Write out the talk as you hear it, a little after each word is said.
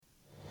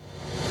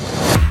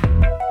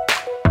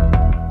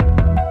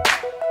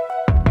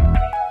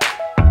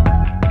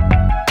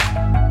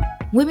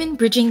Women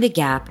Bridging the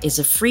Gap is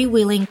a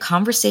freewheeling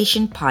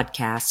conversation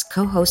podcast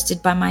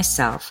co-hosted by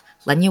myself,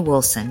 Lenya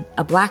Wilson,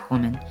 a Black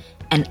woman,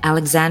 and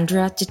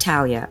Alexandra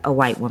Titalia, a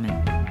white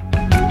woman.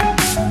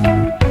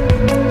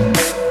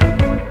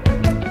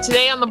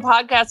 Today on the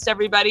podcast,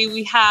 everybody,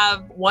 we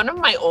have one of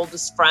my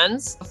oldest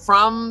friends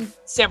from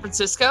San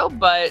Francisco,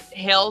 but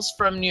hails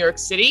from New York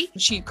City.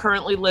 She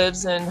currently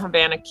lives in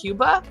Havana,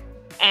 Cuba.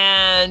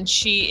 And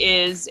she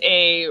is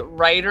a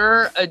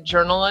writer, a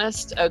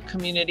journalist, a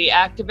community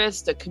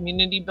activist, a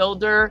community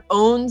builder,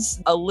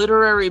 owns a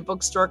literary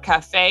bookstore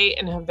cafe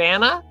in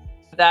Havana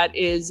that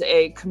is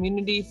a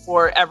community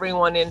for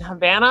everyone in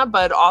Havana,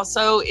 but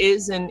also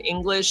is an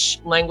English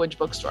language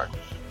bookstore.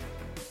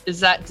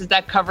 Does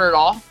that cover it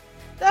all?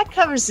 That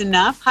covers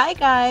enough. Hi,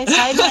 guys.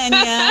 Hi,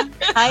 Lenya.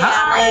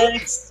 Hi,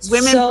 Alex.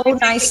 Women so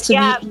nice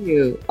to meet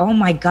you. Oh,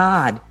 my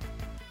God.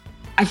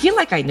 I feel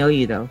like I know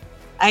you, though.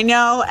 I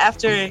know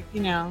after,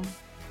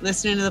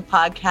 listening to the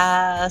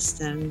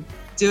podcast and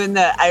doing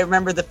I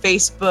remember the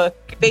Facebook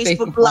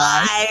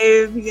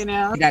Live, Do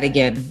that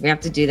again. We have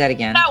to do that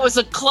again. That was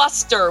a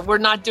cluster. We're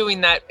not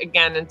doing that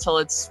again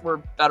until we're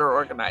better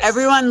organized.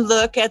 Everyone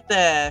look at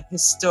the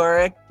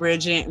historic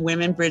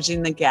Women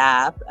Bridging the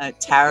Gap,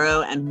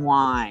 Tarot and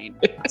Wine.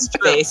 It's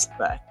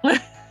Facebook.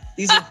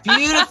 These are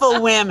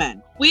beautiful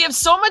women. We have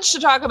so much to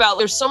talk about.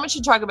 There's so much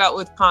to talk about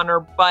with Connor,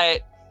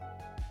 but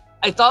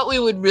I thought we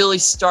would really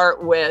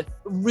start with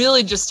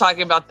really just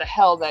talking about the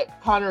hell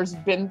that Connor's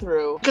been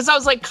through. Because I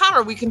was like,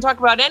 Connor, we can talk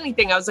about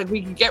anything. I was like,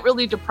 we can get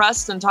really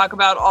depressed and talk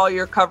about all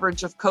your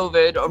coverage of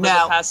COVID over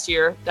the past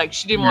year. Like,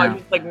 she didn't want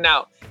to, like,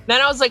 no.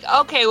 Then I was like,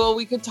 okay, well,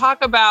 we could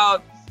talk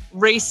about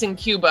race in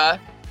Cuba.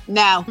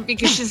 No.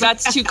 Because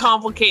that's too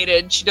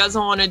complicated. She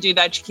doesn't want to do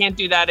that. She can't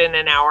do that in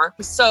an hour.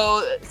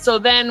 So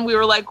then we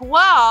were like,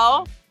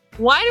 well,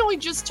 why don't we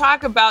just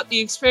talk about the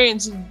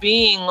experience of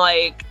being,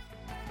 like,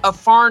 a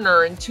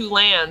foreigner in two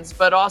lands,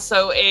 but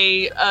also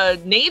a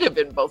native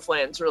in both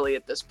lands, really,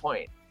 at this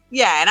point.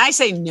 Yeah, and I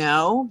say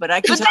no, but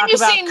I can talk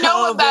about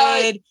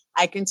COVID.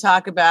 I can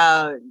talk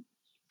about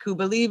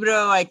Cuba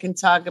Libre. I can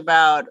talk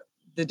about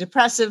the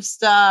depressive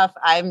stuff.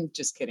 I'm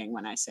just kidding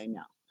when I say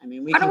no. I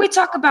mean, why don't we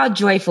talk about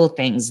joyful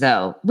things,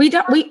 though? We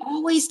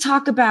always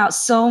talk about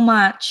so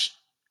much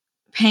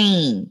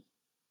pain.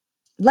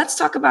 Let's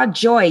talk about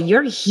joy.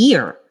 You're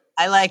here.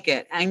 I like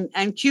it.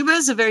 And Cuba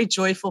is a very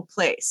joyful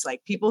place.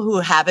 Like, people who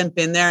haven't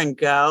been there and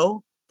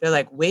go, they're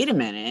like, wait a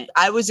minute.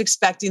 I was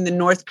expecting the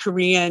North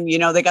Korean,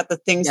 they got the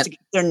things to get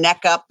their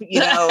neck up,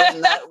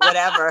 and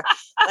whatever.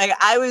 Like,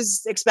 I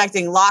was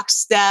expecting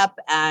lockstep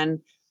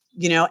and,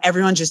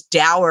 everyone just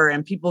dour,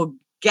 and people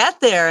get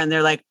there and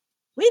they're like,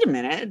 wait a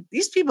minute,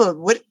 these people,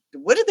 what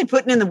are they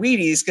putting in the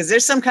Wheaties? Because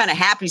there's some kind of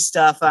happy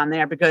stuff on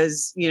there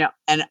because,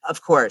 and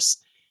of course,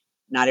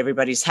 not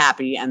everybody's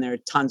happy and there are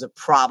tons of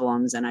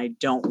problems, and I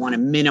don't want to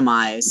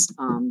minimize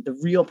the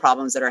real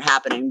problems that are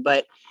happening,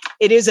 but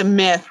it is a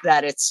myth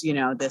that it's,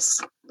 this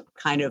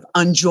kind of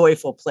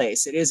unjoyful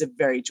place. It is a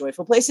very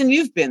joyful place, and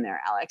you've been there,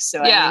 Alex.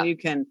 So yeah. I mean, you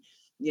can,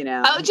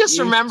 I just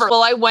remember,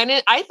 I went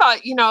in, I thought,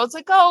 it's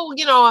like,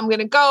 I'm going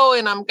to go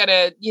and I'm going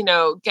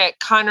to, get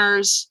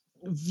Connor's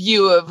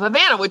view of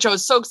Havana, which I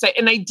was so excited.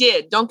 And I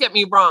did, don't get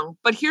me wrong.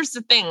 But here's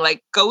the thing,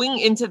 like, going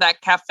into that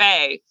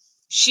cafe,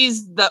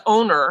 she's the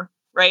owner,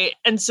 right?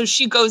 And so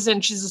she goes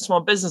in, she's a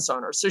small business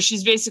owner. So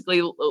she's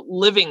basically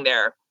living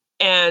there.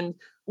 And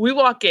we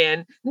walk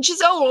in and she's,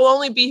 we'll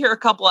only be here a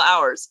couple of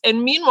hours.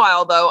 And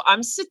meanwhile, though,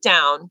 I'm sit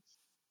down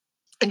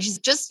and she's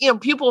just,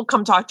 people will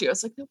come talk to you. I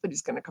was like,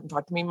 nobody's going to come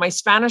talk to me. My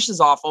Spanish is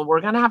awful.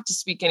 We're going to have to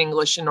speak in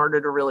English in order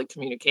to really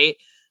communicate.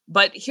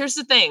 But here's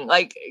the thing,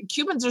 like,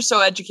 Cubans are so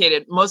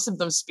educated. Most of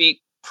them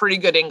speak pretty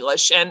good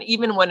English. And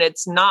even when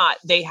it's not,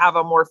 they have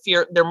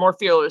they're more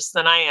fearless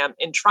than I am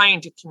in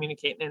trying to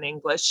communicate in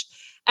English.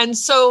 And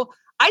so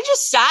I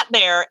just sat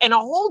there and a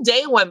whole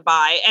day went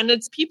by, and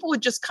it's people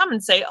would just come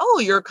and say, oh,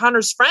 you're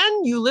Connor's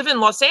friend. You live in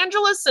Los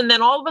Angeles. And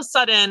then all of a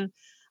sudden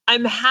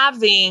I'm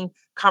having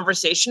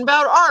conversation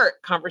about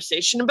art,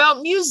 conversation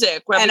about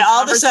music. And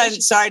all of a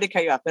sudden, sorry to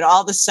cut you off, but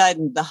all of a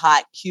sudden the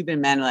hot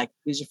Cuban men are like,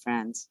 who's your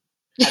friends?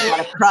 I've got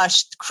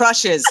a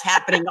crushes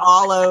happening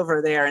all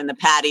over there in the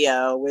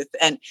patio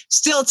and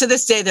still to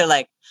this day, they're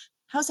like,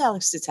 how's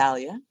Alex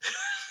Titalia?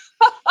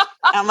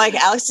 I'm like,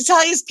 Alex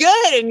Titalia is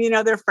good.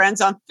 And, they're friends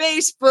on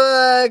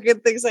Facebook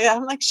and things like that.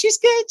 I'm like, she's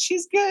good.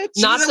 She's good.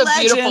 She's not the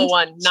beautiful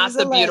one. Not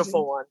the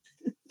beautiful one.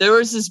 There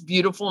was this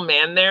beautiful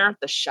man there,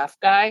 the chef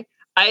guy.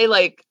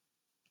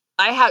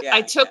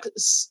 I took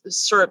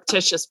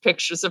surreptitious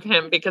pictures of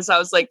him because I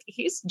was like,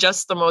 he's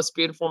just the most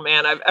beautiful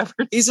man I've ever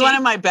seen. He's one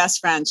of my best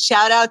friends.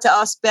 Shout out to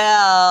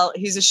Osbel.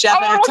 He's a chef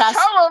and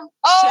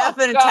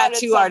a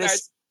tattoo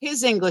artist.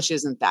 His English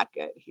isn't that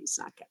good. He's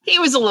not good. He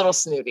was a little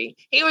snooty.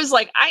 He was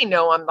like, I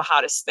know I'm the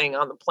hottest thing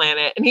on the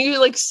planet. And he was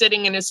like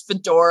sitting in his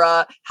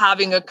fedora,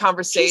 having a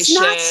conversation. He's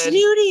not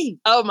snooty.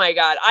 Oh my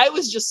God. I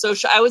was just so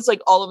shy. I was like,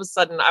 all of a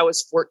sudden I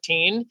was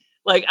 14.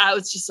 Like, I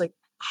was just like,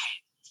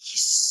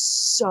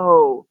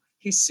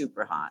 he's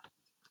super hot.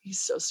 He's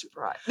so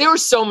super hot. There were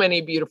so many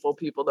beautiful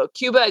people, though.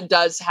 Cuba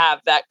does have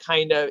that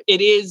kind of,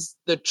 it is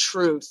the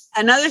truth.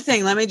 Another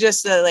thing, let me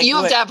just you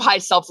have to have high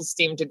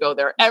self-esteem to go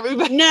there.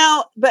 Everybody.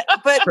 No, but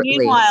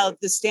meanwhile,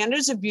 the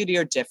standards of beauty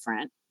are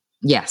different.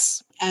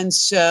 Yes. And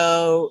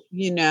so,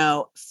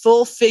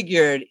 full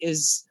figured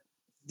is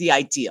the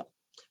ideal.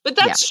 But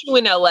that's true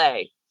in LA.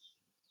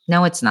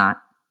 No, it's not.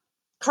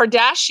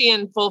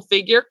 Kardashian full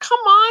figure. Come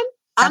on.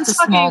 That's a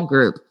small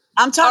group.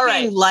 I'm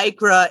talking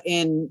Lycra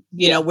in,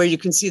 where you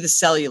can see the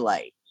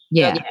cellulite.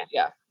 Yeah.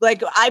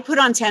 Like I put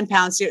on 10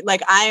 pounds here.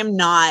 Like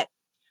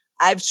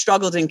I've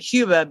struggled in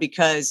Cuba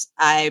because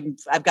I've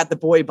got the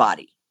boy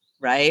body,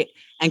 right?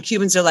 And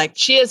Cubans are like,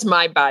 she is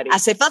my body.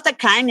 Hace falta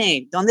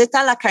carne. ¿Dónde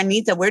está la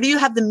carnita? Where do you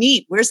have the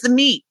meat? Where's the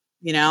meat?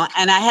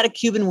 And I had a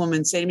Cuban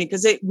woman say to me,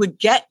 because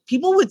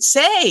people would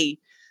say,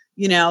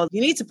 you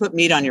need to put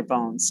meat on your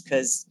bones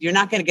because you're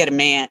not going to get a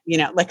man,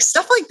 like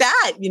stuff like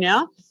that,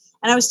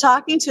 And I was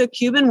talking to a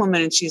Cuban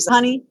woman and she's like,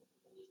 honey,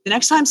 the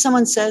next time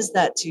someone says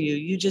that to you,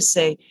 you just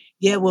say,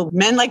 yeah, well,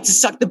 men like to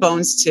suck the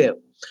bones too.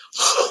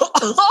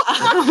 And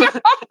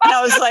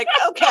I was like,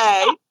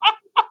 okay.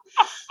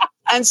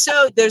 And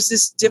so there's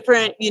this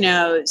different,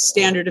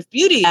 standard of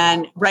beauty.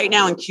 And right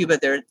now in Cuba,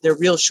 there are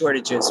real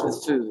shortages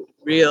with food.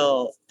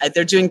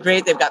 They're doing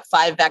great. They've got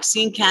 5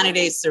 vaccine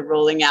candidates. They're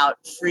rolling out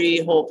free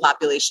whole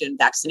population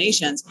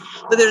vaccinations.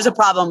 But there's a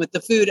problem with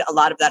the food. A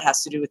lot of that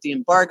has to do with the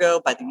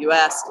embargo by the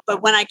US.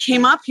 But when I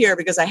came up here,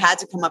 because I had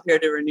to come up here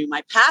to renew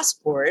my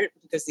passport,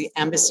 because the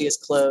embassy is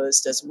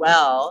closed as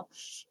well,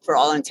 for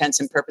all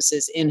intents and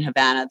purposes in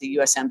Havana, the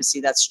US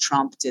embassy, that's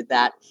Trump did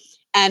that.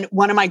 And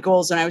one of my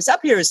goals when I was up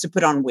here is to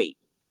put on weight.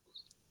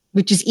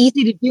 Which is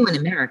easy to do in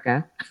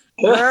America.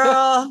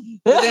 Girl,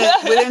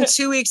 within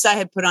 2 weeks, I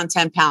had put on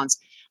 10 pounds.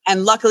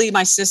 And luckily,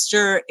 my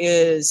sister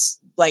is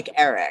like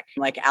Eric,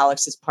 like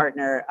Alex's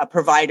partner, a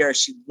provider.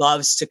 She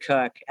loves to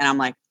cook. And I'm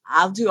like,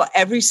 I'll do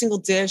every single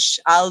dish.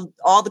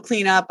 All the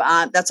cleanup.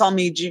 That's all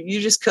me.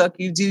 You just cook.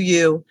 You do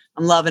you.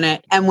 I'm loving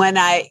it. And when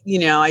I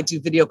do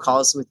video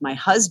calls with my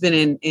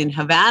husband in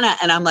Havana,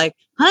 and I'm like,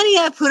 honey,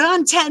 I put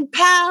on 10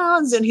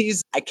 pounds. And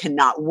I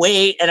cannot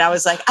wait. And I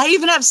was like, I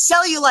even have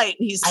cellulite.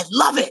 And I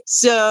love it.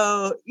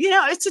 So,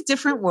 it's a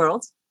different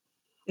world.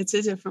 It's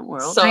a different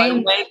world. So I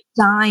am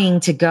dying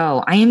to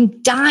go.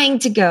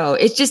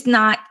 It's just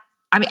not,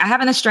 I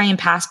have an Australian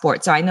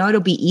passport, so I know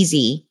it'll be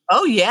easy.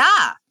 Oh,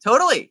 yeah,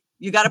 totally.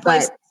 You got a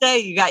place to stay.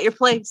 You got your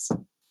place.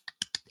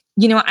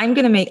 I'm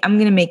going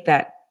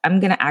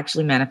to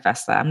actually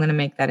manifest that. I'm going to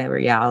make that a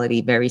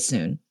reality very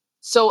soon.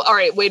 So, all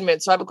right, wait a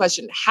minute. So I have a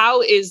question.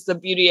 How is the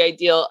beauty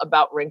ideal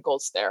about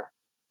wrinkles there?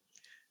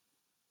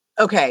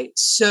 Okay.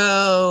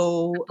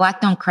 So black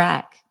don't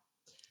crack.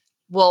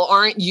 Well,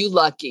 aren't you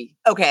lucky?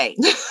 Okay.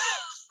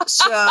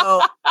 So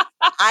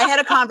I had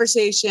a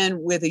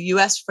conversation with a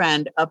US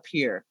friend up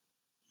here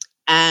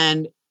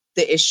and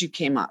the issue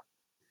came up.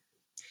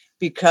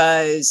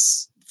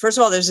 Because, first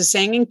of all, there's a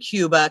saying in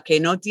Cuba, que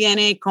no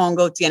tiene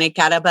Congo, tiene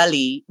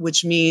Carabalí,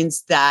 which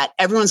means that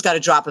everyone's got a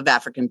drop of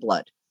African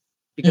blood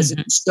because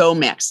it's so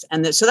mixed.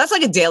 And so that's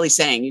like a daily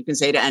saying you can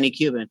say to any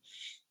Cuban,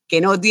 que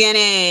no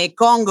tiene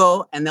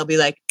Congo, and they'll be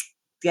like,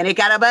 tiene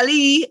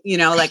Carabalí,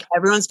 like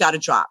everyone's got a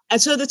drop.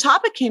 And so the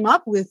topic came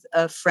up with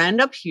a friend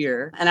up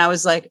here, and I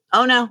was like,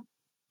 oh no,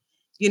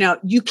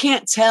 you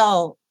can't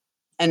tell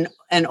an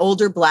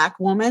older Black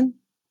woman.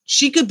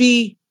 She could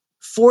be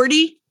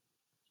 40.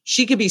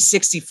 She could be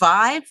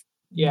 65.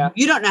 Yeah.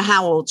 You don't know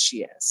how old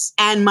she is.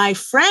 And my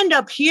friend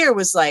up here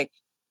was like,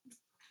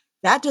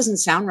 that doesn't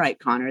sound right,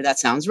 Connor. That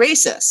sounds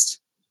racist.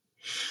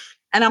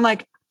 And I'm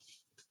like,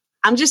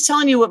 I'm just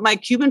telling you what my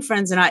Cuban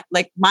friends and I,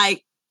 like my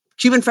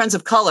Cuban friends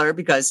of color,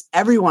 because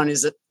everyone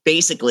is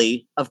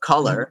basically of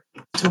color.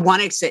 To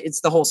one extent, it's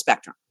the whole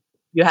spectrum.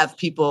 You have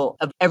people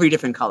of every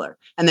different color.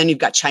 And then you've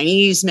got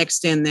Chinese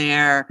mixed in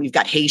there. You've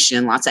got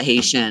Haitian, lots of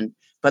Haitian,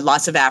 but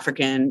lots of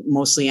African,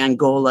 mostly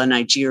Angola,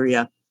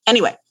 Nigeria.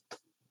 Anyway,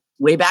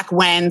 way back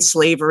when,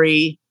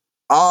 slavery,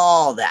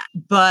 all that.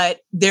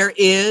 But there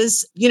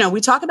is, we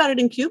talk about it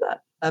in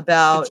Cuba,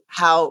 about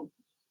how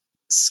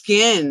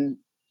skin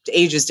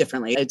ages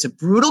differently. It's a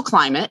brutal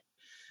climate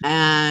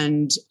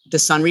and the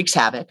sun wreaks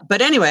havoc.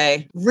 But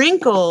anyway,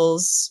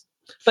 wrinkles.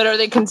 But are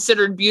they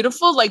considered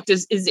beautiful? Like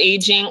is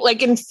aging,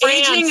 like in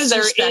France, aging is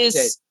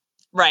respected.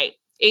 Right.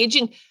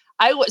 Aging.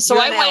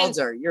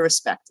 You're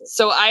respected.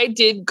 So I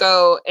did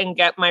go and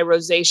get my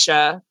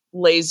rosacea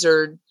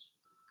lasered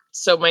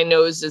so my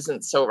nose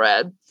isn't so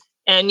red.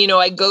 And,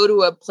 I go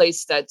to a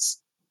place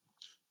that's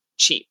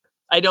cheap.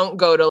 I don't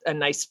go to a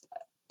nice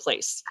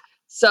place.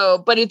 So,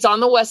 but it's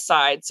on the West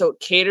Side. So it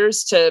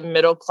caters to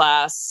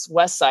middle-class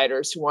West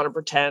Siders who want to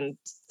pretend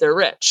they're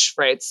rich,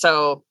 right?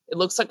 So it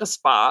looks like a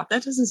spa.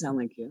 That doesn't sound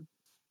like you.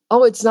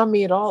 Oh, it's not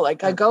me at all.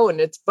 Like I go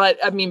and but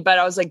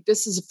I was like,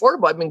 this is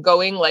affordable. I've been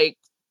going like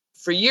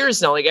for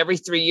years now, like every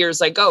 3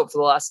 years I go for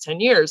the last 10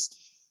 years.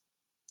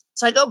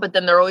 So I go, but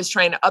then they're always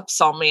trying to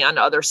upsell me on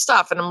other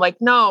stuff. And I'm like,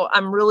 no,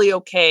 I'm really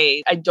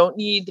okay. I don't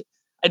need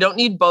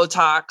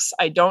Botox.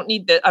 I don't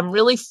need that. I'm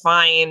really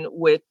fine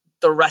with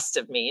the rest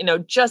of me,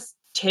 just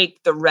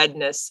take the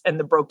redness and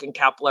the broken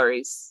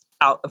capillaries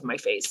out of my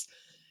face.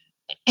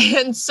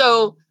 And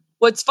so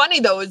what's funny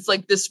though, is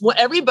like this,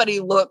 everybody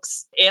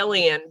looks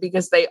alien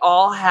because they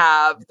all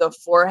have the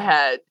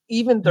forehead,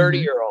 even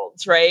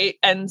 30-year-olds, right?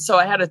 And so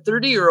I had a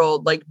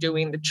 30-year-old like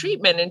doing the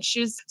treatment, and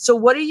she's, so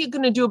what are you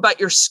going to do about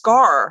your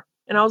scar?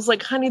 And I was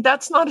like, honey,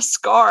 that's not a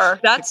scar.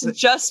 That's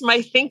just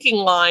my thinking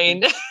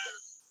line.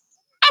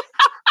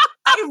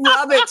 I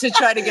rub it to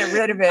try to get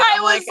rid of it.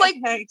 I was like,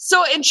 hey.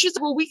 So, and she's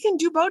like, well, we can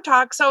do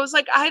Botox. I was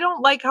like, I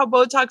don't like how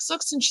Botox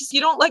looks. And she's, you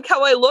don't like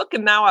how I look?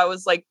 And now I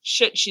was like,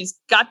 shit, she's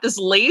got this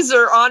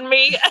laser on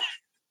me.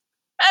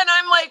 And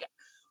I'm like,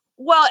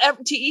 well,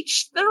 to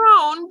each their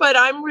own, but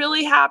I'm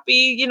really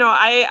happy. You know,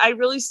 I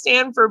really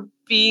stand for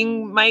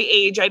being my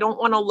age. I don't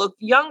want to look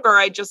younger.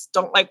 I just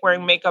don't like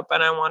wearing makeup,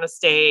 and I want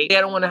to I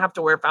don't want to have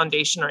to wear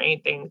foundation or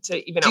anything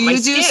to even out my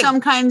skin. Do you do some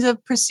kinds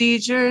of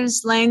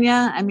procedures,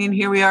 Lenya? I mean,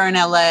 here we are in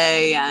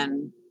LA,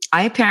 and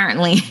I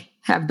apparently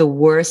have the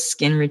worst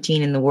skin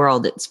routine in the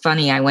world. It's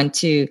funny. I went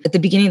to, at the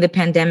beginning of the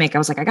pandemic, I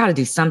was like, I got to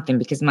do something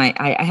because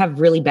I have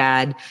really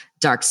bad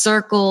dark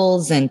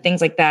circles and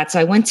things like that. So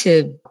I went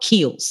to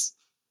Kiehl's.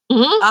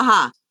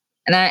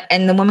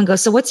 And the woman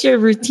goes, so what's your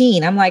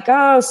routine? I'm like,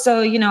 oh,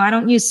 so, you know, I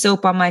don't use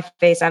soap on my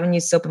face. I haven't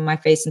used soap on my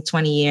face in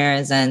 20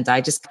 years. And I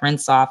just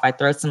rinse off. I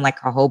throw some like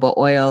jojoba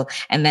oil.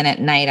 And then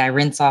at night I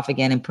rinse off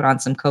again and put on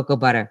some cocoa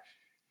butter.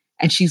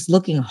 And she's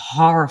looking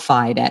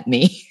horrified at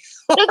me.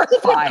 That's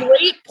a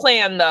great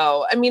plan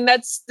though. I mean,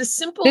 that's the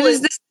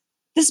simplest.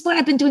 This is what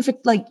I've been doing for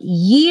like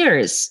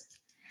years.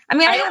 I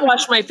mean, I don't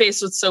wash my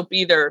face with soap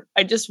either.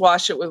 I just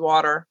wash it with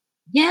water.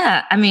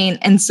 Yeah. I mean,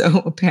 and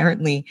so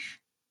apparently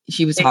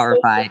she was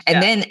horrified.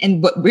 Yeah.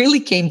 And what really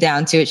came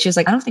down to it, she was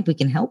like, I don't think we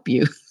can help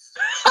you.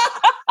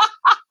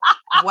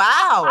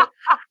 Wow.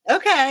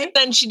 Okay.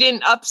 Then she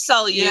didn't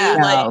upsell you. Yeah.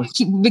 No,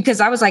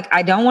 because I was like,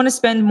 I don't want to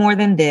spend more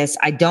than this.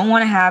 I don't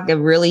want to have a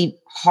really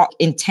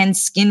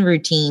intense skin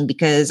routine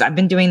because I've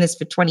been doing this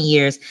for 20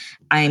 years.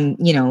 I'm,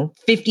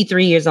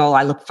 53 years old.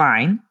 I look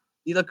fine.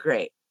 You look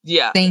great.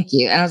 Yeah. Thank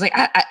you. And I was like,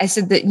 I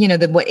said that,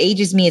 that what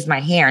ages me is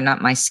my hair,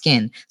 not my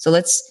skin. So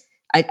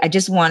I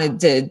just wanted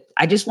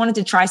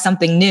to try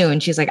something new.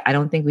 And she's like, I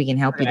don't think we can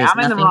help you. There's I'm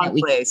in the wrong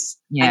place.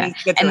 Yeah. I need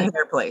to get to a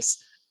hair place.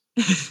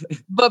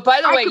 But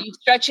by the way, you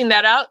stretching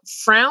that out,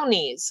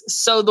 frownies.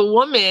 So the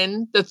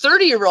woman, the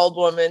 30-year-old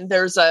woman,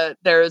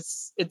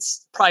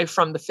 it's probably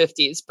from the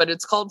 50s, but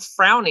it's called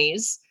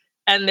frownies.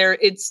 And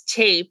it's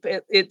tape.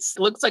 It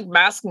looks like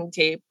masking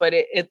tape, but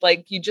it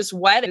like you just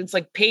wet it. It's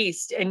like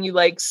paste, and you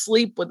like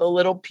sleep with a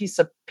little piece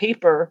of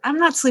paper. I'm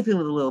not sleeping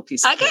with a little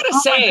piece of paper. I gotta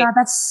say, my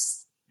God,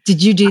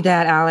 did you do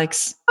that,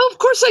 Alex? Oh, of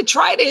course I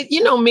tried it.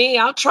 You know me,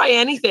 I'll try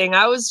anything.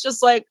 I was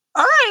just like,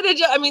 all right.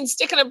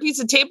 Sticking a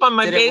piece of tape on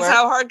my face,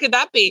 how hard could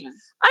that be? Yeah.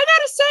 I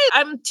gotta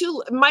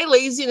say, my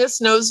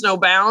laziness knows no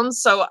bounds.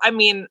 So, I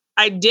mean,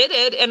 I did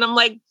it, and I'm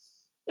like,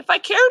 if I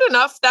cared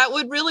enough, that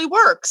would really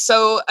work.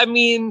 So, I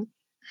mean,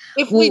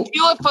 if we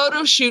do a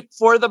photo shoot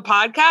for the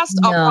podcast,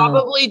 I'll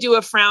probably do a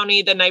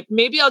frowny the night.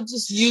 Maybe I'll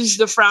just use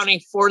the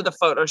frowny for the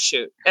photo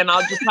shoot, and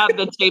I'll just have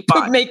the tape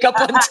on. Makeup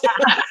on tape.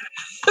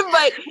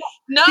 But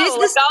no,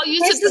 I'll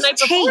use it the night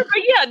before.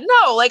 But yeah,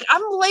 no, like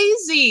I'm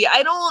lazy.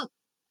 I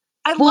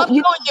love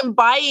going and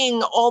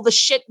buying all the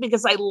shit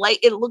because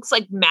it looks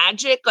like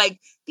magic, like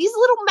these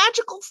little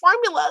magical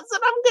formulas,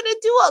 and I'm going to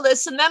do all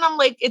this. And then I'm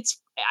like,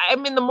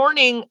 I'm in the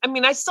morning. I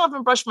mean, I still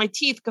haven't brushed my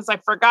teeth because I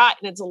forgot,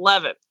 and it's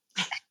 11.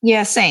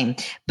 Yeah, same.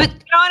 But you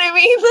know what I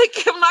mean?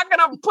 Like, I'm not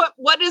going to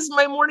what is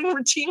my morning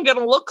routine going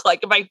to look like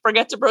if I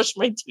forget to brush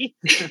my teeth?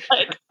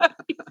 But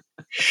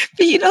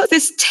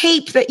this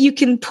tape that you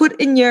can put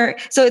in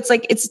so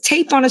it's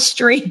tape on a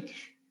string,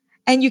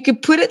 and you can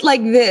put it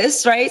like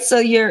this, right?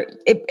 So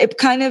it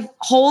kind of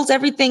holds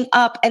everything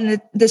up,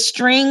 and the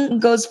string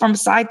goes from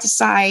side to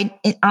side,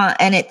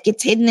 and it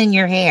gets hidden in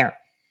your hair.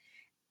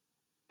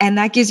 And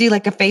that gives you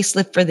like a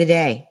facelift for the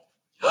day.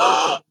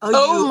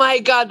 Oh my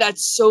God,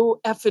 that's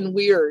so effing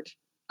weird.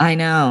 I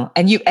know.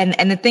 And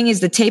the thing is,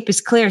 the tape is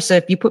clear. So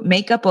if you put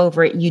makeup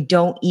over it, you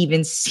don't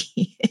even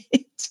see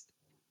it.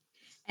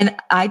 And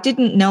I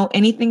didn't know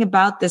anything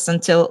about this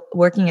until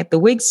working at the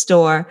wig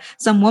store.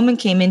 Some woman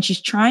came in,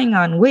 she's trying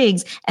on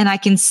wigs, and I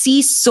can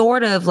see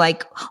sort of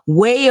like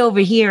way over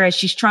here as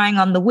she's trying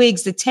on the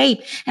wigs, the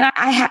tape. And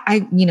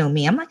I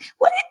me, I'm like,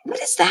 what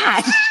is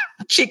that?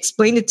 She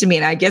explained it to me,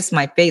 and I guess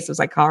my face was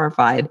like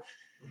horrified.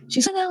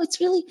 She's like, no,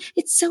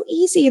 it's so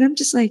easy. And I'm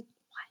just like,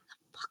 why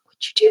the fuck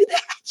would you do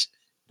that?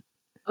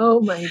 Oh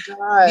my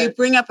God. You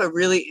bring up a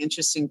really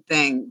interesting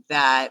thing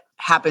that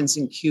happens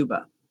in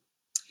Cuba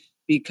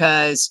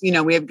because,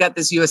 we have got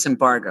this U.S.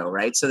 embargo,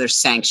 right? So there's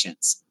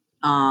sanctions,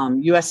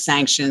 U.S.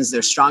 sanctions.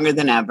 They're stronger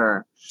than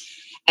ever.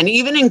 And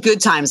even in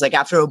good times, like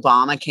after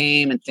Obama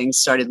came and things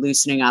started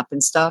loosening up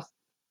and stuff,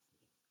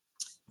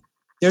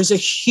 there's a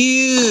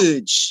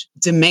huge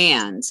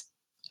demand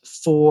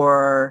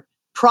for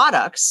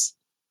products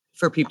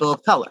for people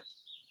of color.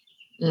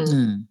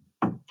 Mm-hmm.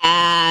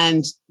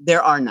 And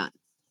there are none.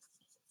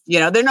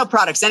 There are no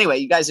products anyway.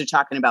 You guys are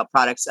talking about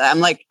products. I'm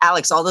like,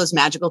 Alex, all those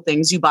magical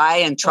things you buy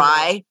and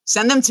try,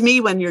 send them to me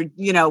when you're,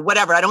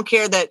 whatever. I don't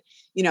care that,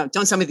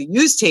 don't send me the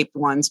used taped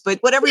ones, but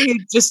whatever you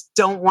just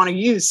don't want to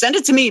use, send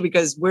it to me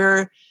because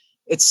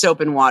it's soap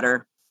and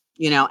water,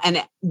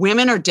 and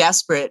women are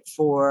desperate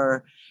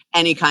for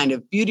any kind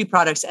of beauty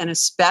products, and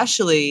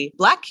especially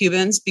Black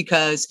Cubans,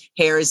 because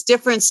hair is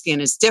different,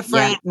 skin is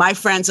different. Yeah. My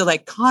friends are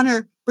like,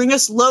 Connor, bring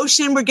us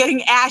lotion. We're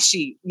getting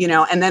ashy,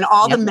 and then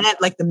all the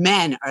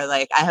men are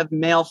like, I have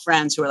male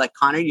friends who are like,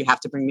 Connor, you have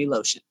to bring me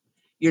lotion.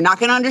 You're not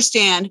going to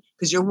understand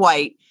because you're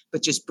white,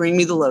 but just bring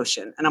me the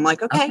lotion. And I'm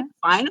like, okay,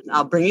 fine.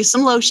 I'll bring you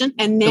some lotion.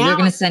 And now so we're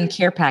going to send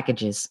care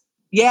packages.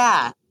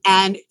 Yeah.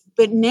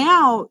 But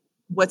now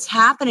what's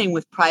happening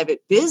with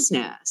private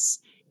business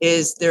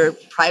is they're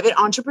private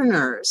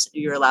entrepreneurs.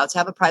 You're allowed to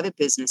have a private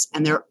business.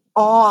 And there are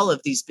all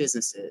of these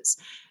businesses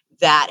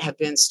that have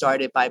been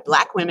started by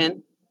Black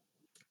women,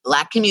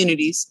 Black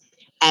communities,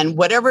 and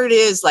whatever it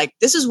is, like,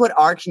 this is what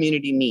our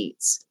community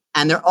needs.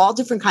 And they're all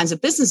different kinds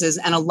of businesses.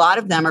 And a lot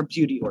of them are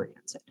beauty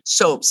oriented,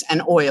 soaps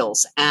and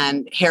oils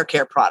and hair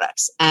care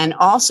products, and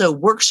also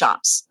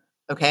workshops.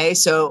 Okay.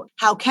 So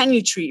how can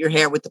you treat your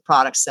hair with the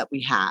products that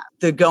we have?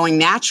 The going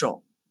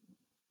natural.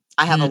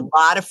 I have a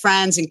lot of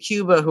friends in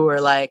Cuba who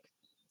are like,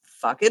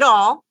 fuck it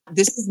all.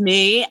 This is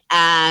me.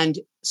 And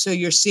so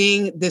you're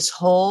seeing this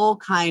whole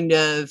kind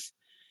of,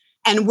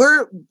 and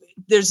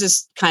there's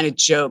this kind of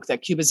joke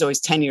that Cuba is always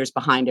 10 years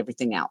behind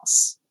everything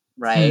else.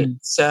 Right.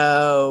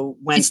 So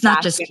when it's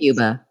not just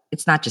Cuba,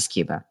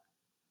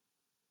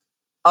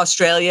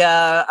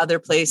 Australia, other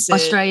places.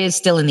 Australia is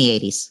still in the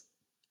 80s.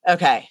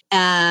 Okay.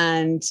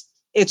 And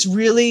it's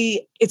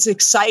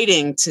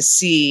exciting to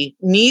see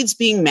needs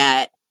being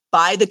met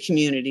by the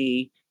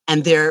community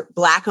and their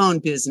Black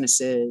owned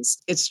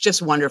businesses. It's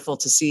just wonderful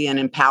to see and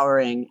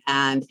empowering,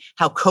 and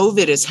how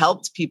COVID has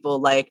helped people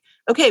like,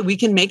 okay, we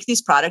can make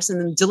these products and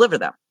then deliver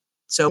them.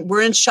 So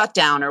we're in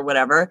shutdown or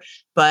whatever,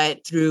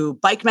 but through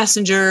bike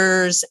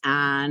messengers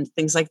and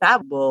things like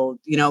that,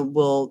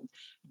 we'll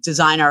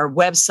design our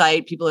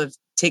website. People have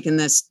taken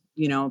this,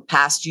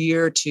 past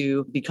year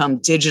to become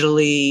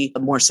digitally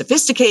more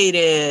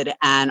sophisticated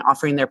and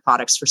offering their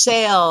products for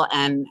sale.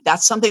 And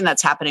that's something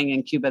that's happening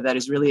in Cuba that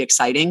is really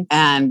exciting.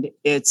 And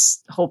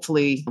it's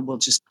hopefully will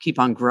just keep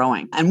on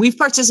growing. And we've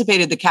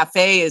participated. The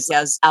cafe is,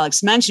 as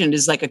Alex mentioned,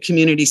 is like a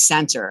community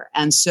center.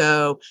 And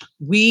so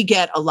we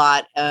get a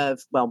lot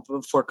of,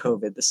 before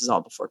COVID, this is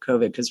all before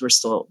COVID because we're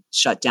still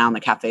shut down.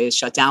 The cafe is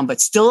shut down,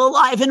 but still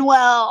alive and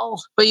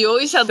well. But you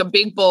always have a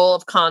big bowl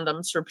of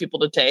condoms for people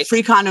to take.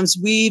 Free condoms.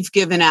 We've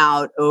given out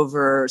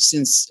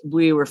since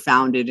we were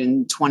founded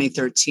in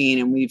 2013,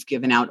 and we've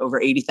given out over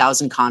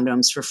 80,000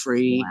 condoms for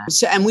free. Wow.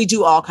 So, and we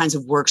do all kinds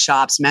of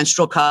workshops,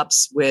 menstrual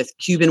cups with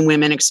Cuban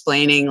women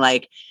explaining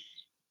like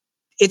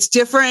it's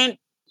different,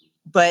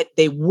 but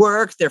they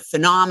work, they're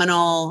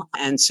phenomenal.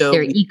 And so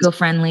they're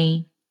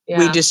eco-friendly.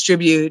 We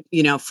distribute,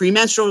 free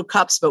menstrual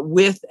cups, but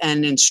with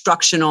an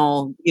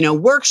instructional,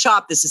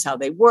 workshop. This is how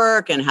they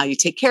work and how you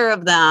take care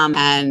of them,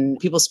 and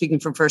people speaking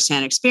from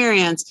firsthand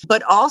experience.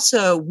 But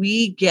also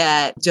we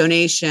get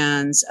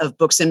donations of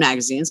books and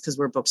magazines because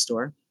we're a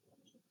bookstore.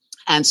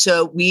 And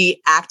so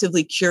we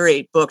actively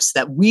curate books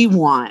that we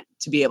want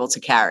to be able to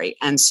carry.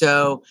 And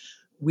so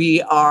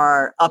we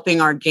are upping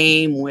our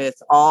game with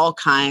all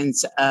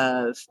kinds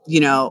of,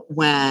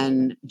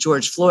 when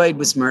George Floyd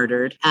was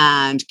murdered,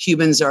 and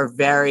Cubans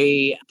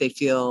they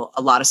feel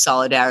a lot of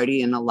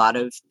solidarity and a lot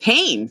of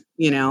pain,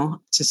 to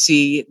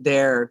see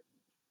their,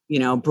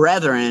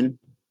 brethren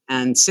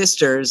and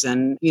sisters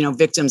and,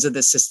 victims of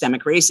the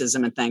systemic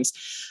racism and things.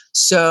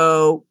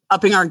 So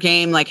upping our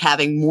game, like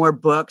having more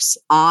books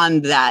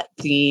on that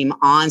theme,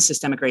 on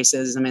systemic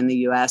racism in the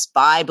US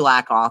by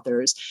Black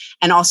authors,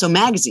 and also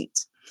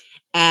magazines.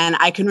 And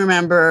I can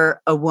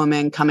remember a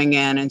woman coming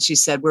in and she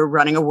said, we're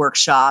running a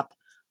workshop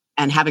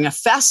and having a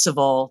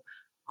festival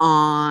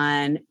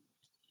on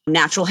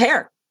natural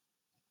hair.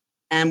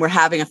 And we're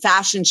having a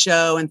fashion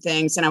show and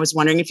things. And I was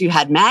wondering if you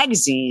had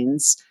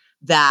magazines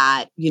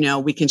that,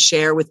 we can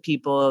share with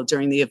people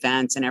during the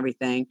event and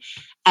everything.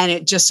 And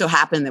it just so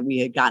happened that we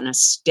had gotten a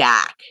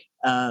stack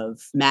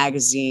of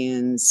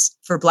magazines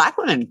for Black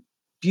women,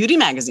 beauty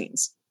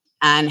magazines,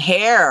 and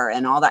hair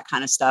and all that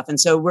kind of stuff. And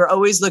so we're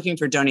always looking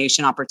for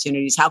donation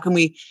opportunities. How can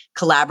we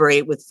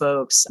collaborate with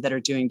folks that are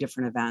doing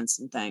different events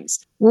and things?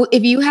 Well,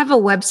 if you have a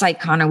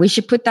website, Connor, we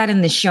should put that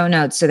in the show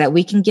notes so that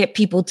we can get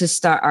people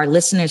our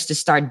listeners to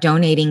start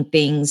donating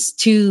things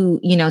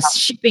to,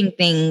 shipping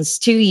things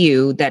to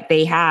you that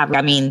they have.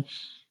 I mean,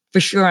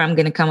 for sure, I'm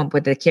going to come up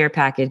with a care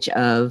package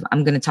I'm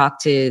going to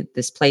talk to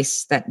this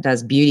place that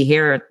does beauty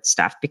hair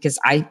stuff because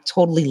I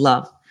totally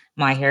love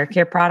my hair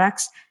care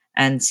products.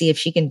 And see if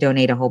she can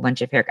donate a whole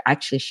bunch of hair.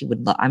 Actually, she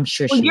would love, I'm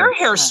sure she would. Your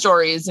hair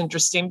story is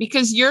interesting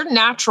because you're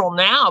natural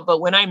now, but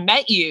when I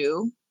met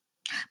you.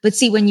 But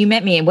see, when you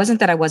met me, it wasn't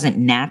that I wasn't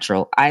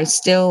natural. I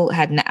still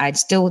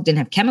didn't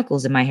have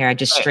chemicals in my hair. I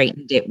just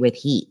straightened it with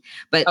heat.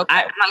 But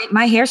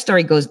my hair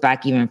story goes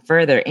back even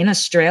further. In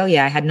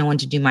Australia, I had no one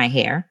to do my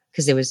hair.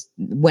 because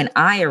when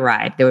I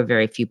arrived, there were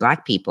very few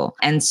Black people.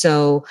 And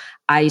so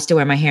I used to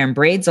wear my hair in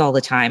braids all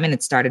the time, and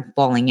it started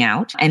falling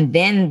out. And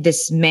then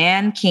this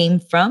man came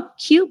from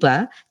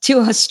Cuba to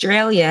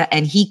Australia,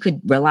 and he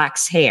could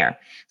relax hair.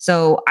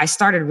 So I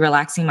started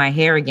relaxing my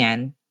hair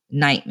again.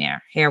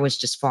 Nightmare. Hair was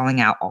just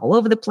falling out all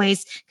over the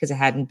place because I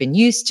hadn't been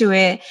used to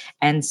it.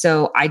 And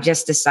so I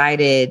just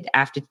decided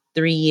after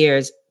 3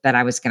 years that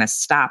I was going to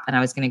stop and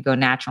I was going to go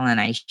natural, and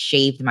I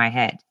shaved my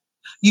head.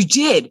 You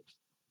did?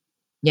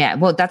 Yeah.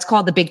 Well, that's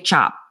called the big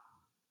chop.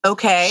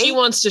 Okay. She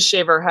wants to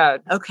shave her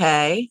head.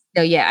 Okay.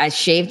 So yeah, I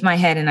shaved my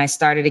head and I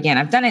started again.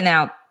 I've done it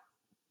now a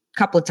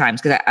couple of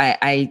times because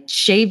I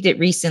shaved it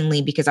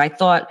recently because I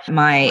thought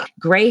my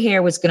gray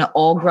hair was going to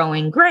all grow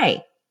in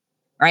gray.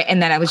 Right.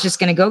 And then I was just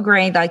going to go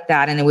gray like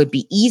that. And it would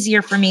be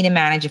easier for me to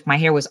manage if my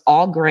hair was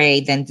all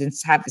gray than to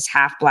have this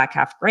half black,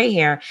 half gray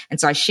hair. And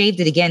so I shaved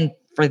it again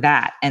for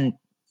that, and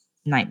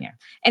nightmare.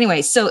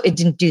 Anyway, so it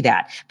didn't do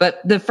that.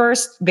 But the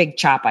first big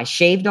chop, I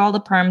shaved all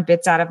the perm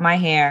bits out of my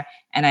hair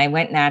and I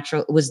went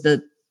natural. It was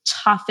the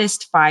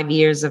toughest 5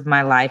 years of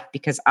my life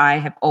because I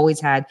have always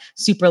had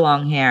super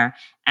long hair.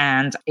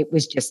 And it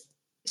was just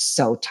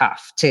so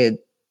tough to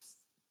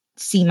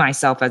see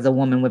myself as a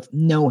woman with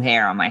no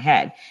hair on my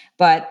head.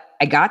 But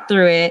I got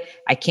through it.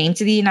 I came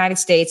to the United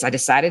States. I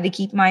decided to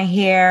keep my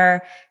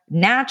hair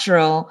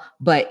natural,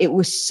 but it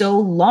was so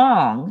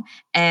long.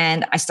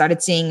 And I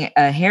started seeing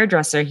a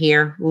hairdresser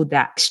here who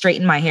that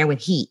straightened my hair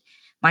with heat.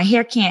 My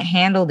hair can't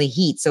handle the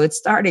heat. So it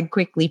started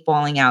quickly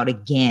falling out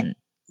again.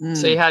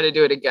 So you had to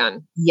do it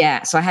again.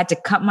 Yeah. So I had to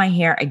cut my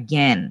hair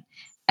again.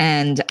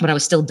 But I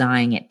was still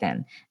dyeing it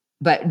then.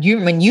 But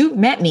when you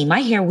met me,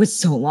 my hair was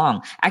so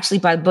long. Actually,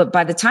 by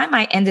the time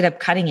I ended up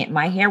cutting it,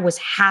 my hair was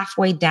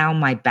halfway down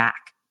my back.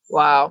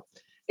 Wow.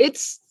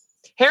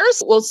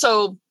 Well,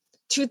 so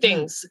two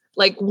things.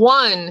 Like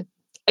one,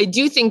 I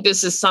do think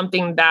this is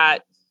something that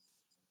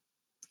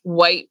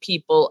white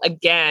people,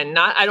 again,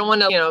 I don't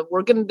want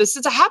to, this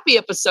is a happy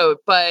episode,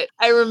 but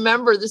I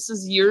remember this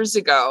is years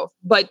ago,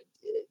 but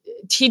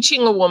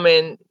teaching a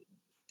woman,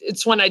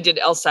 it's when I did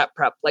LSAT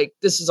prep, like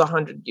this is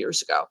 100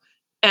 years ago.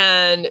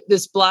 And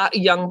this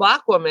young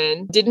Black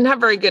woman didn't have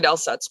very good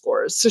LSAT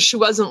scores. So she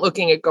wasn't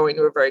looking at going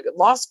to a very good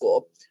law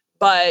school,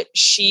 but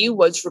she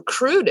was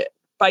recruited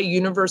by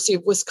University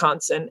of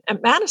Wisconsin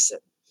at Madison.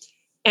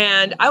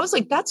 And I was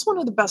like, that's one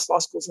of the best law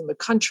schools in the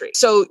country.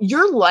 So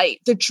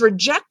the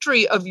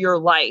trajectory of your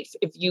life,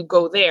 if you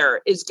go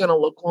there, is going to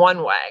look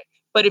one way.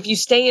 But if you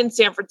stay in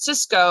San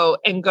Francisco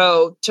and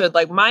go to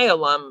like my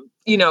alum,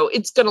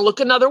 it's going to look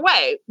another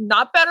way.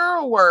 Not better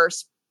or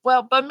worse.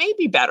 Well, but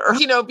maybe better,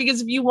 because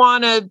if you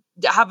want to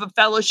have a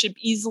fellowship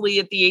easily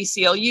at the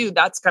ACLU,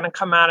 that's going to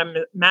come out of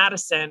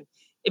Madison.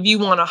 If you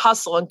want to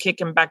hustle and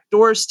kick in back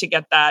doors to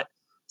get that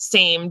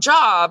same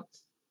job,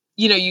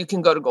 you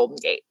can go to Golden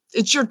Gate.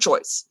 It's your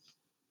choice.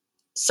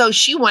 So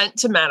she went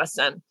to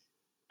Madison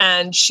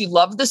and she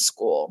loved the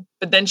school,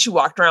 but then she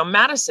walked around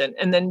Madison,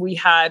 and then we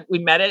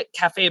met at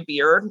Cafe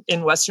Beer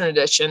in Western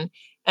Addition,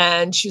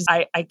 and she's,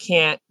 I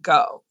can't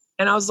go.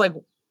 And I was like,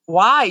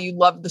 why? You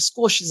love the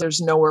school. She's,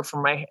 there's nowhere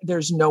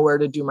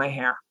to do my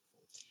hair.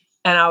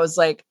 And I was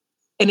like,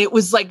 and it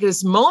was like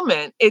this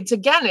moment. It's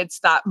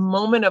that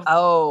moment of,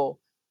 oh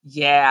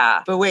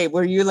yeah. But wait,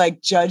 were you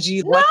like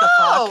judgy? What the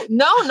fuck?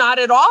 No, not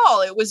at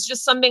all. It was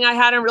just something I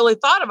hadn't really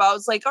thought about. I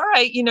was like, all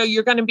right,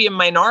 you're going to be a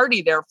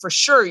minority there for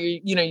sure.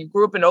 You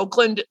grew up in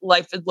Oakland,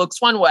 life, it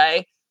looks one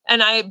way.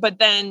 But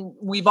then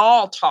we've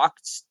all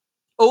talked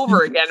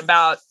over again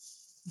about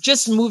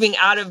just moving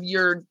out of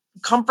your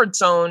comfort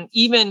zone.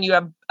 Even you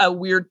have a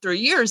weird 3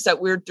 years,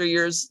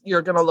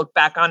 you're going to look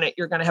back on it.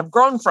 You're going to have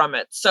grown from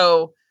it.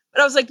 So,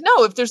 but I was like,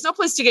 no, if there's no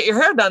place to get your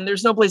hair done,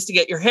 there's no place to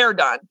get your hair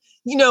done.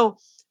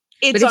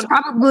 It's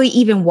probably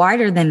even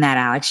wider than that,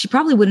 Alex. She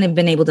probably wouldn't have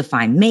been able to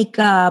find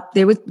makeup.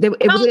 It would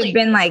have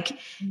been like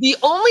the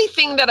only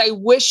thing that I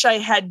wish I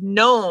had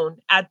known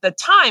at the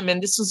time.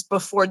 And this is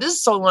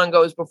so long ago,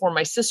 it was before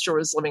my sister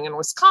was living in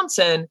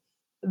Wisconsin,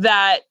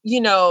 that,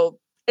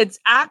 it's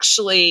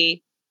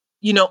actually,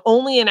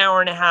 only an hour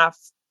and a half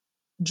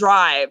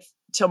drive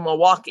to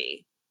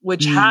Milwaukee,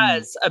 which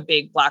has a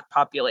big Black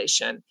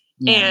population.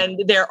 Yeah.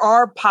 And there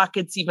are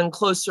pockets even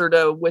closer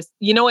to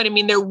you know what I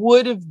mean? There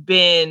would have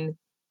been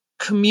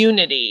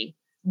community.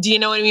 Do you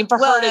know what I mean? For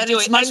her to do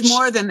it. It's much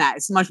more than that.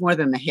 It's much more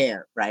than the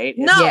hair, right?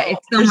 No,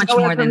 it's so much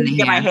more than the hair.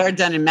 Get my hair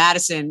done in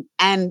Madison,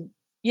 and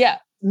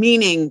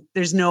meaning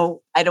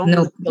I don't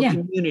know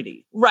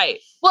community. Right.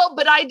 Well,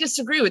 but I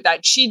disagree with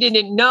that. She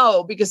didn't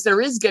know, because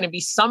there is going to be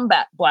some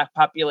Black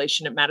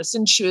population at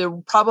Madison. There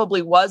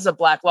probably was a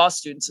Black Law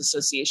Students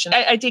Association.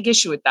 I take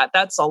issue with that.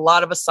 That's a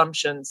lot of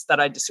assumptions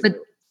that I disagree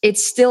with.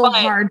 It's still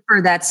hard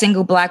for that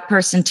single Black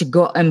person to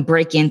go and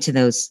break into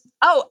those.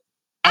 Oh,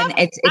 and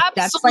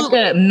that's like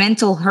a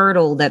mental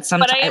hurdle that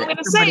sometimes. But I am going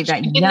to say, she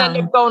didn't end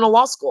up going to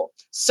law school.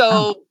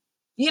 So,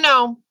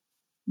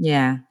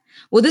 Yeah.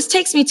 Well, this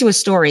takes me to a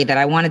story that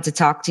I wanted to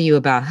talk to you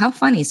about. How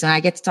funny. So I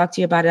get to talk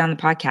to you about it on the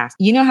podcast.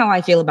 You know how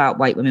I feel about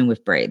white women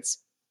with braids.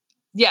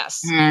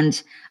 Yes.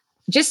 And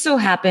just so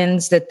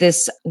happens that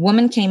this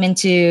woman came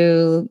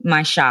into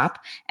my shop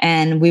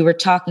and we were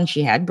talking.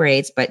 She had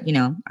braids, but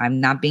I'm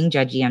not being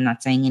judgy. I'm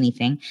not saying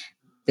anything.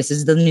 This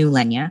is the new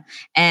Lenya.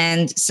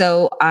 And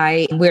so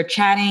we're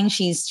chatting.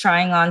 She's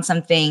trying on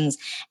some things.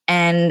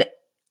 And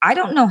I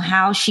don't know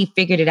how she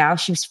figured it out.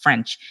 She was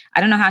French.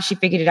 I don't know how she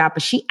figured it out,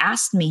 but she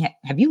asked me,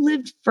 have you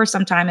lived for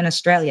some time in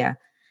Australia?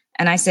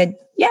 And I said,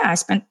 yeah, I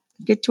spent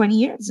a good 20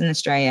 years in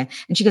Australia.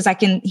 And she goes, I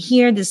can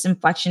hear this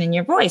inflection in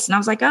your voice. And I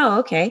was like, oh,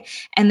 okay.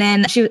 And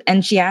then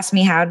she asked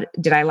me, how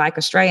did I like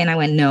Australia? And I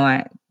went, no,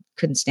 I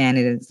couldn't stand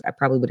it. I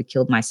probably would have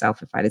killed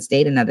myself if I'd have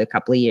stayed another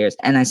couple of years.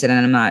 And I said,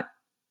 and I'm not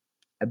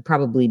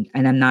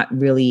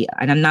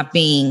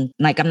being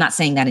like, I'm not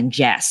saying that in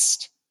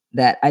jest,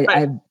 that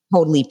I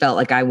totally felt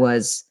like I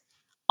was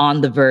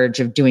on the verge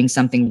of doing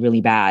something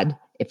really bad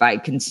if I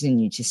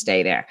continued to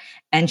stay there.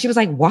 And she was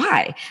like,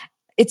 why?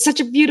 It's such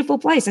a beautiful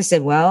place. I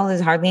said, well,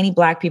 there's hardly any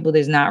Black people.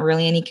 There's not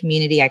really any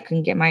community. I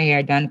couldn't get my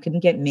hair done,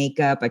 couldn't get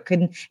makeup.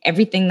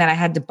 Everything that I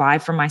had to buy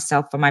for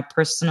myself for my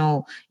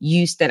personal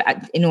use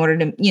in order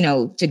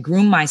to, to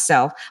groom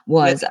myself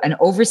was an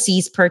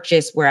overseas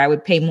purchase where I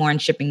would pay more in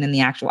shipping than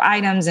the actual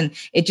items. And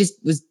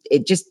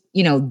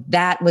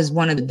that was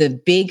one of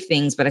the big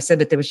things. But I said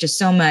that there was just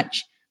so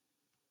much.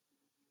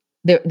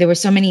 There were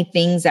so many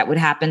things that would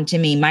happen to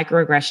me,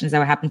 microaggressions that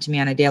would happen to me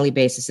on a daily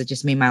basis that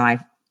just made my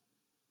life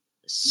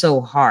so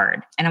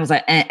hard. And I was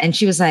like, and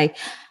she was like,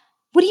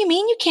 what do you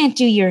mean you can't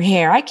do your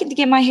hair? I can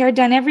get my hair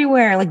done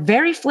everywhere. Like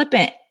very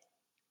flippant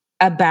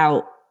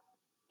about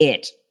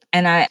it.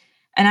 And I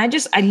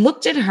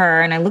looked at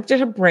her and I looked at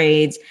her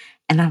braids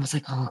and I was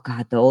like, oh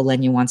God, the old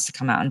Lenya wants to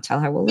come out and tell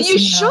her, well, listen, you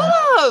should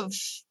have.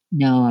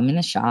 No, I'm in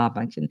the shop.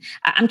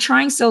 I'm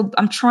trying.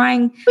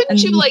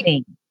 Couldn't you like,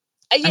 thing.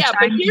 Yeah,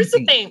 but here's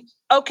the thing.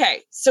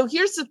 Okay. So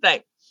here's the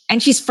thing.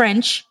 And she's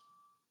French.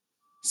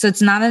 So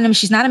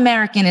she's not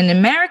American. An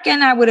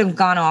American I would have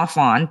gone off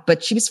on,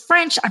 but she was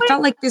French. I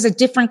felt like there's a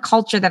different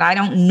culture that I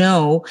don't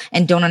know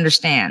and don't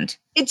understand.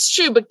 It's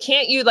true, but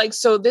can't you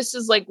so this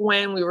is like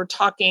when we were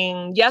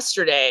talking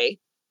yesterday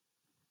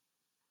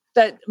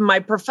that my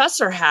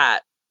professor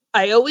hat,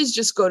 I always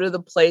just go to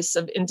the place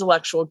of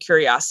intellectual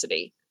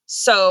curiosity.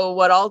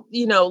 So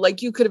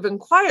you could have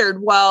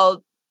inquired,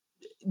 well,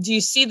 do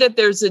you see that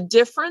there's a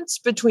difference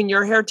between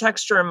your hair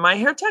texture and my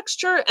hair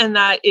texture and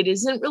that it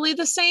isn't really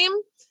the same?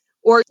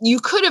 Or you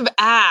could have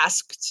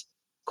asked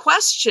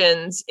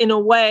questions in a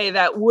way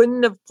that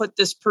wouldn't have put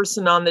this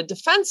person on the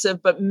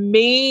defensive, but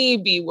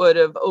maybe would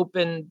have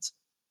opened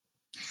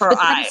her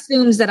eye. That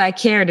assumes that I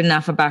cared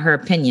enough about her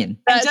opinion.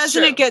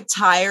 Doesn't it get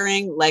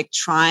tiring, like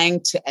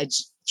trying to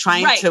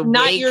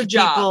not your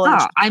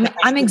job?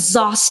 I'm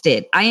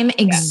exhausted. I am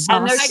exhausted.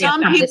 And there's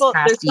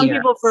some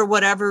people for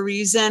whatever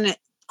reason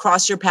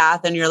cross your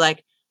path and you're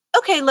like,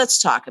 okay, let's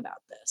talk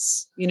about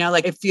this.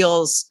 It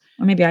feels.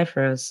 Or maybe I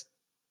froze.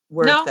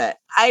 Worth it.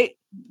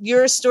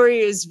 Your story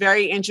is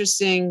very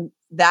interesting.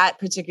 That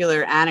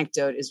particular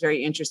anecdote is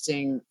very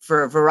interesting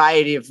for a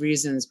variety of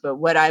reasons. But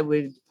what I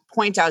would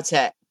point out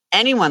to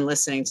anyone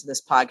listening to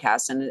this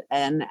podcast,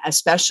 and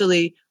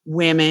especially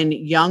women,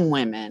 young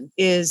women,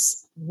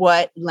 is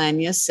what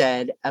Lenya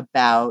said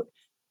about,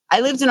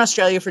 I lived in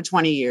Australia for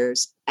 20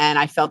 years, and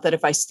I felt that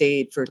if I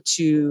stayed for a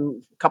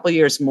couple of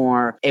years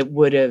more, it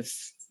would have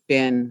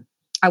been.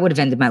 I would have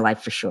ended my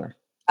life for sure.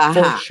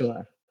 For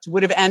sure.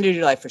 Would have ended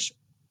your life for sure.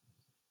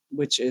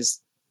 Which is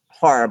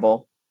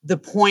horrible. The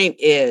point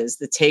is,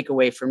 the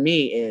takeaway for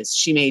me is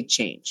she made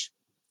change.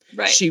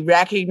 Right. She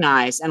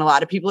recognized, and a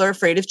lot of people are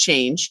afraid of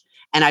change.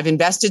 And I've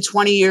invested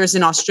 20 years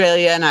in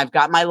Australia and I've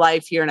got my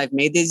life here and I've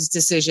made these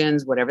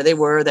decisions, whatever they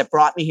were that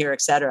brought me here,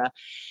 et cetera.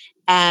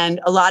 And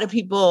a lot of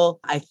people,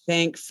 I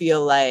think,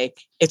 feel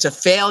like it's a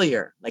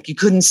failure, like you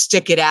couldn't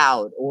stick it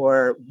out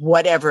or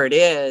whatever it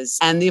is.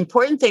 And the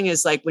important thing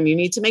is, when you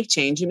need to make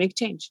change, you make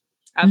change.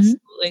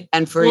 Absolutely.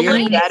 And for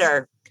your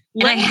better.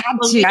 And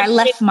I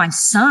left my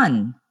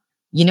son,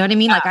 you know what I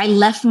mean? Like I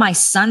left my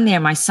son there.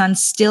 My son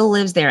still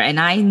lives there. And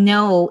I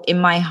know in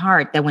my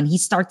heart that when he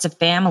starts a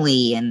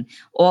family and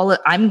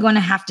I'm going to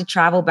have to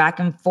travel back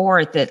and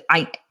forth but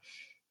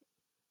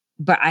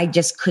I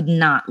just could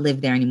not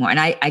live there anymore. And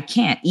I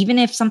can't, even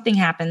if something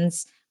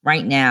happens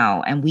right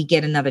now and we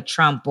get another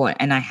Trump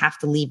and I have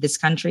to leave this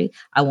country,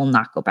 I will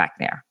not go back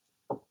there.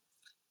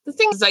 The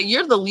thing is that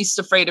you're the least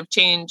afraid of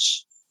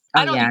change.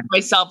 I don't think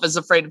myself is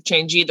afraid of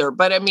change either,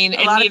 but I mean,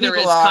 and neither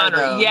is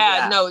Connor.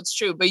 Yeah, no, it's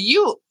true. But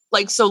you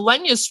so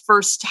Lenya's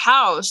first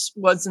house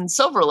was in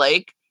Silver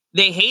Lake.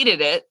 They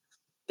hated it.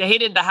 They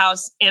hated the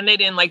house and they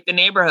didn't like the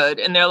neighborhood.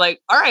 And they're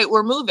like, all right,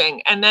 we're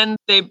moving. And then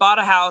they bought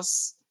a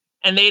house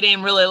and they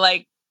didn't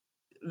really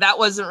that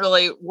wasn't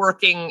really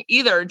working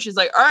either. And she's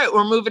like, all right,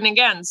 we're moving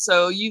again.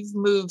 So you've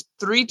moved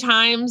 3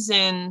 times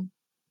in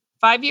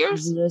 5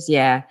 years?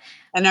 Yeah.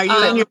 And are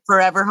you in your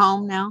forever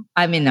home now?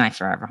 I'm in my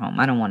forever home.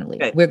 I don't want to leave.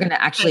 Good. We're going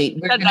to actually.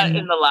 We're that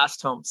in the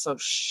last home. So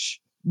shh.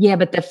 Yeah,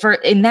 but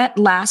in that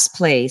last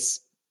place,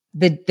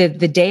 the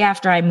day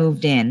after I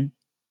moved in,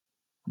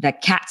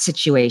 that cat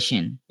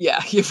situation.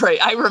 Yeah, you're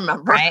right. I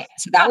remember. Right.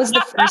 So that was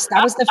the first.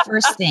 That was the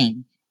first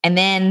thing. And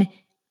then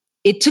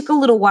it took a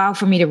little while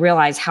for me to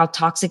realize how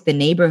toxic the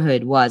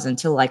neighborhood was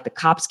until like the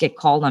cops get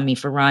called on me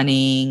for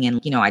running.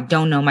 And, I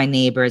don't know my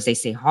neighbors. They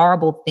say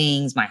horrible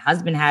things. My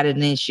husband had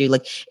an issue.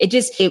 Like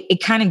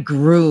it kind of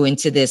grew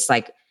into this,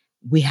 like,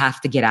 we have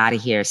to get out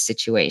of here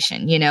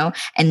situation,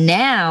 And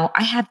now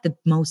I have the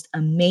most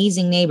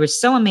amazing neighbors.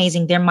 So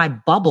amazing. They're my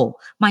bubble.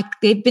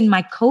 They've been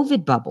my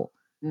COVID bubble.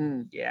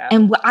 Yeah.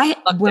 And when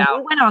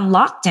we went on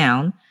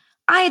lockdown,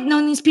 I had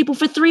known these people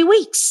for 3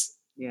 weeks.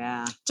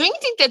 Yeah. Don't you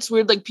think that's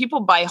weird? Like people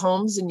buy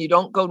homes and you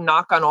don't go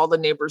knock on all the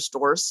neighbors'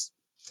 doors.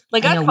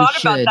 Like I thought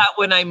about that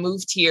when I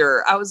moved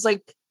here. I was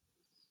like,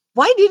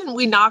 why didn't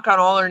we knock on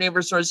all our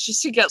neighbors' doors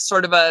just to get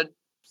sort of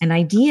an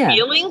idea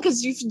feeling?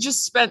 Because you've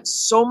just spent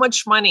so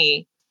much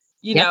money,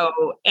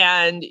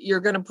 and you're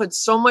going to put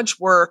so much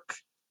work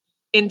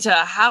into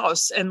a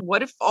house. And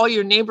what if all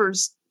your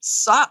neighbors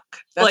suck?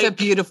 That's a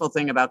beautiful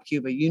thing about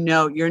Cuba.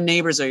 Your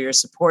neighbors are your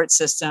support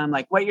system.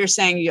 Like what you're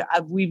saying,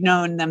 we've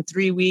known them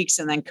 3 weeks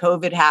and then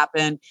COVID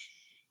happened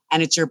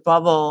and it's your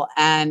bubble.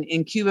 And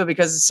in Cuba,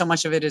 because so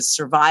much of it is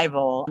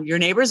survival, your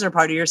neighbors are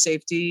part of your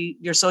safety,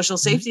 your social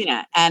safety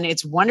net. And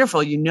it's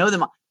wonderful. You know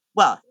them.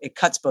 Well, it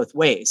cuts both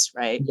ways,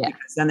 right? Yeah.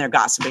 Because then they're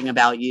gossiping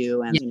about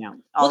you and,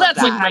 all that's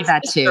of that. like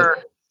that sister,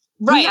 too.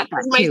 Right.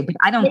 Too, but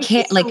I don't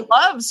care. Like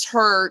loves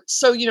her.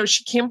 So,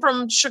 she came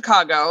from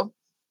Chicago.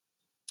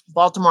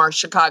 Baltimore,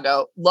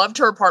 Chicago, loved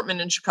her apartment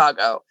in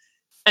Chicago.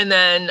 And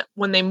then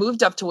when they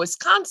moved up to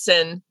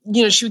Wisconsin,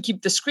 she would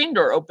keep the screen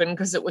door open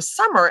because it was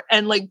summer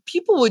and like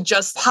people would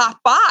just pop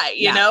by,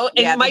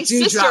 and my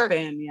sister,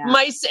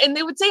 and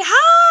they would say,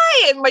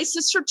 hi. And my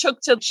sister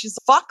she's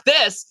fuck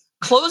this,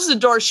 close the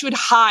door. She would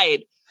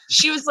hide.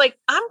 She was like,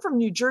 I'm from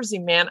New Jersey,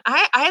 man.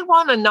 I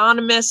want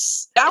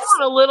anonymous. I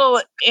want a little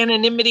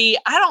anonymity.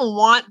 I don't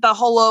want the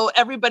hello,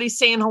 everybody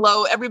saying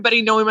hello,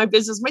 everybody knowing my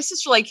business. My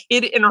sister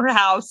hid in her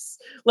house,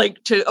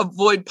 to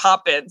avoid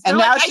pop-ins. And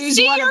now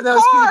she's one of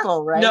those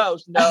people, right?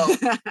 No.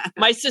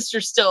 My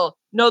sister still,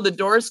 no, the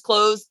door's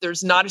closed.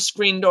 There's not a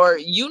screen door.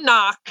 You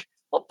knock.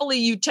 Hopefully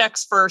you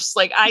text first.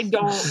 I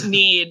don't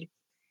need.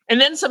 And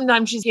then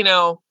sometimes she's,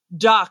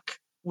 duck.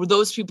 Where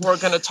those people are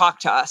going to talk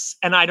to us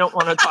and I don't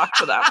want to talk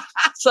to them.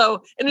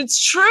 So, and it's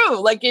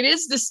true. It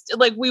is this,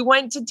 we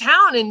went to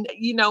town and,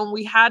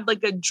 we had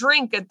a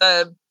drink at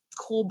the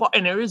cool bar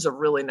and it was a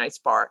really nice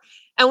bar.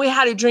 And we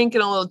had a drink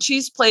and a little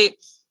cheese plate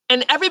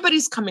and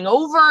everybody's coming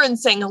over and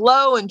saying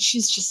hello. And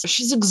she's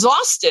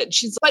exhausted.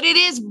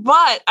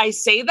 But I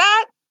say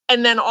that.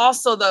 And then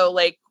also though,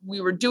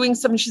 we were doing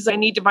something, she's like, I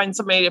need to find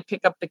somebody to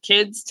pick up the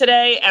kids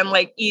today. And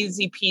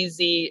easy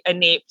peasy,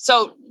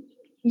 So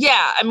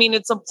yeah, I mean,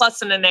 it's a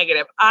plus and a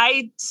negative.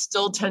 I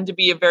still tend to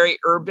be a very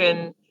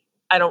urban.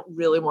 I don't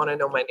really want to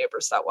know my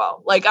neighbors that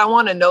well. I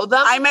want to know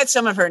them. I met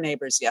some of her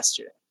neighbors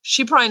yesterday.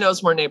 She probably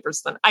knows more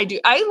neighbors than I do.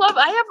 I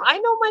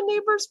know my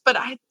neighbors, but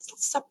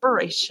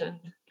separation.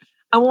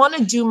 I want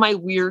to do my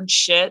weird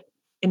shit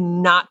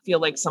and not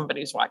feel like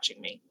somebody's watching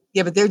me.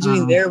 Yeah, but they're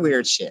doing their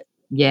weird shit.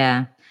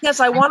 Yeah.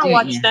 Yes, I want to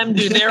watch them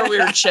do their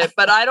weird shit,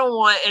 but I don't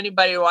want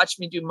anybody to watch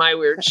me do my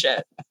weird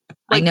shit.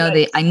 I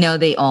know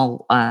they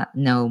all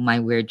know my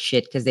weird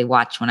shit because they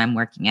watch when I'm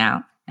working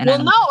out. And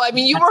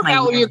you work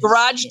out with your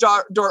garage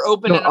door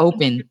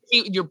open.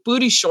 Your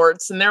booty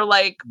shorts, and they're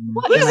like,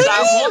 what is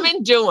that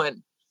woman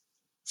doing?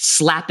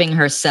 Slapping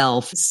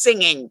herself.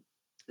 Singing.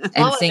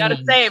 I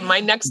gotta say, my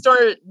next door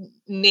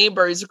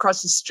neighbor, he's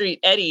across the street,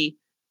 Eddie,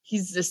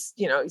 he's this,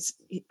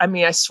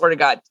 I swear to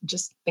God,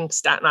 just think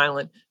Staten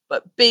Island.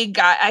 But big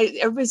guy,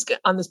 everybody's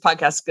on this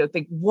podcast is going to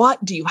think,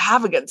 what do you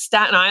have against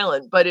Staten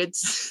Island? But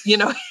it's,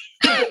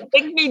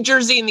 think New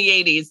Jersey in the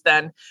 80s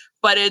then.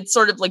 But it's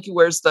sort of like he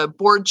wears the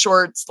board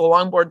shorts, the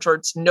long board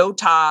shorts, no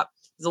top,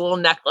 his little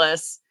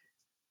necklace,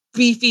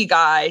 beefy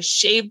guy,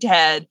 shaved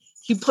head.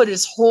 He put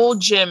his whole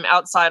gym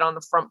outside on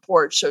the front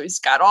porch. So he's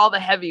got all the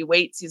heavy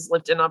weights he's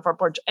lifting on the front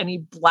porch and he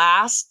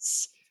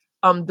blasts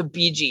the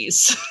Bee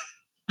Gees.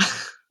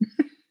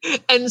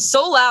 And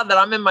so loud that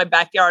I'm in my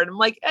backyard. I'm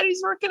like,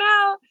 Eddie's working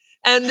out.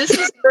 And this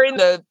is during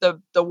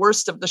the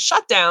worst of the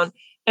shutdown.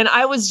 And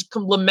I was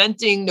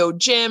lamenting no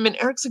gym. And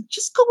Eric's like,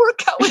 just go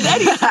work out with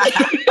Eddie.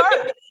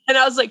 And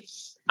I was like,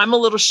 I'm a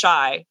little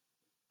shy.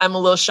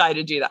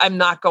 To do that. I'm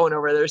not going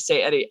over there to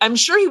say Eddie. I'm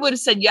sure he would have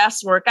said,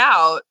 yes, work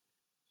out.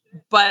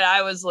 But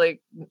I was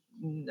like,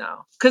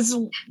 no. Because,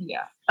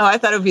 yeah. Oh, I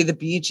thought it would be the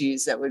Bee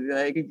Gees that would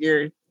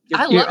be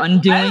you're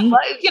undoing.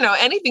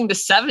 Anything to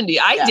 70.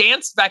 I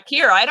danced back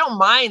here. I don't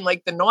mind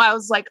the noise. I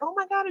was like, oh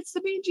my God, it's the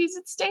Bee Gees.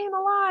 It's Staying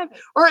Alive.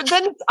 Or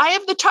then I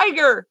Have the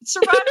Tiger.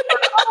 Survivor.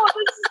 Oh,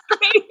 this is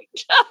great.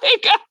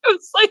 I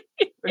was like,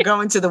 we're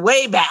going to the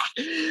way back.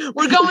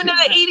 We're going to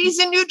the 80s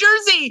in New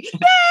Jersey.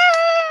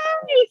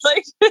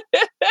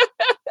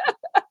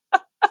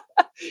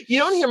 You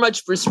don't hear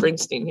much Bruce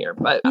Springsteen here,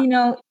 but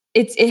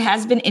it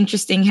has been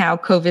interesting how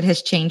COVID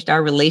has changed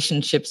our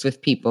relationships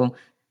with people.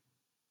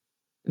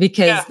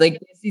 Because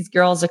these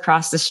girls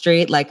across the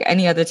street,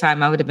 any other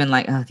time I would have been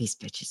like, oh, these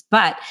bitches.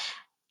 But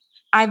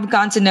I've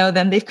gone to know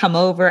them. They've come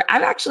over.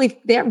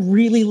 They're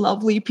really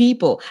lovely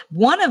people.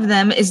 One of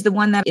them is the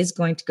one that is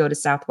going to go to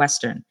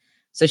Southwestern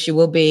So she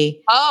will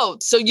be. Oh,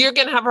 so you're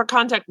going to have her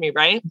contact me,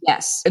 right?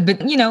 Yes.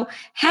 But,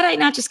 had I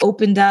not just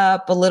opened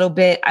up a little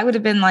bit, I would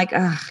have been like,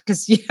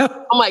 because,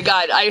 Oh my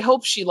God, I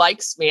hope she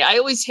likes me. I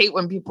always hate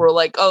when people are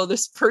like, oh,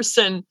 this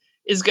person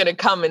is going to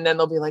come. And then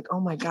they'll be like, oh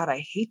my God,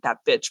 I hate that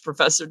bitch,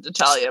 Professor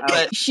Natalia.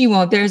 But she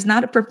won't. There's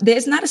not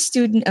a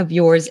student of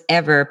yours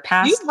ever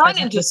past. You've run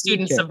into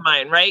students of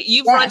mine, right?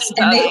 You've yes, run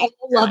into and they all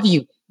love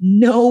you.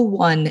 No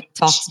one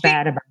talks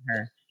bad about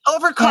her.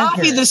 Over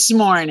coffee this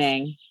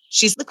morning,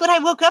 she's, look what I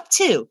woke up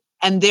to.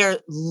 And they're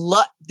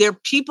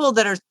people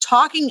that are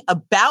talking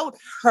about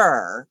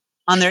her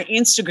on their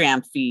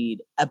Instagram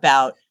feed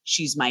about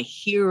she's my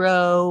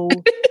hero.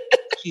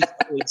 She's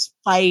always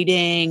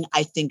fighting.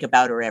 I think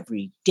about her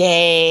every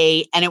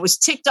day. And it was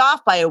ticked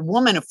off by a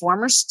woman, a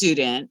former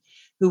student,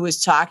 who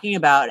was talking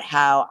about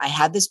how I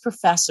had this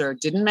professor,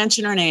 didn't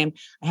mention her name.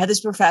 I had this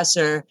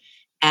professor,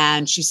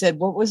 and she said,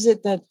 what was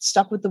it that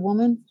stuck with the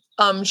woman?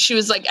 She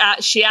was like,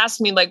 she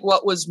asked me like,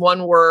 what was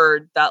one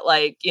word that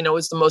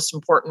was the most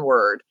important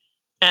word?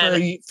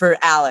 And for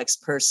Alex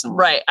personally.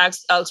 Right.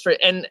 Alex,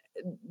 and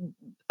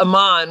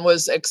Aman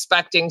was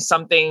expecting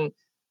something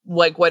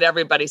like what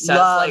everybody says,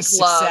 love,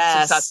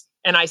 success.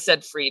 And I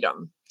said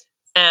freedom.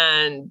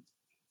 And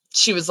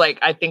she was like,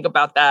 I think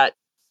about that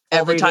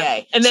every time.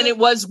 Day. And then it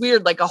was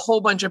weird. Like a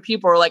whole bunch of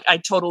people were like, I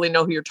totally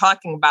know who you're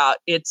talking about.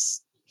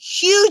 It's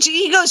huge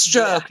ego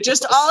stroke. Yeah,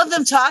 just all of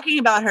them talking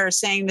about her,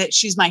 saying that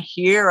she's my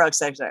hero.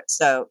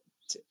 So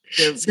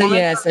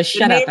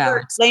shut up,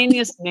 Alex.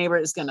 Lania's neighbor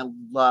is going to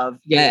love.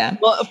 Yeah.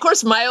 Well, of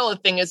course, my only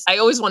thing is I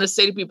always want to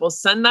say to people,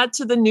 send that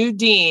to the new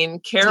dean,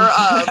 care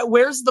of,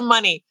 where's the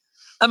money?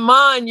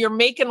 Aman, you're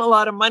making a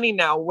lot of money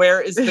now.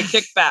 Where is the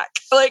kickback?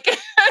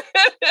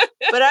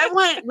 But I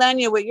want,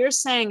 Lania, what you're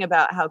saying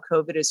about how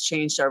COVID has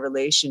changed our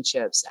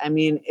relationships. I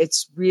mean,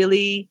 it's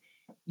really,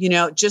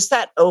 just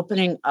that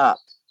opening up.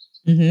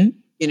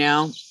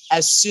 Mm-hmm.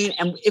 As soon,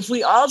 and if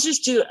we all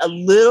just do a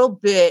little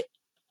bit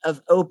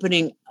of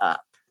opening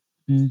up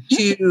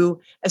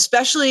to,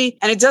 especially,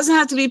 and it doesn't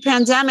have to be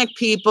pandemic,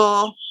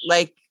 people,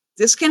 like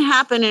this can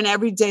happen in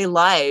everyday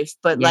life,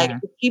 but like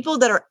the people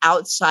that are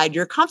outside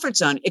your comfort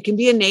zone, it can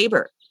be a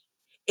neighbor.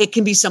 It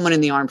can be someone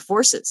in the armed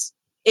forces.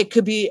 It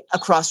could be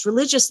across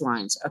religious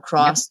lines,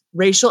 across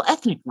racial,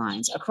 ethnic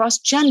lines, across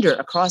gender,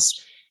 across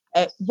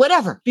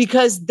whatever,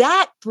 because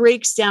that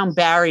breaks down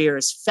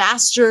barriers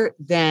faster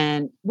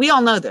than we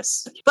all know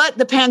this. But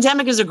the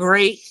pandemic is a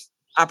great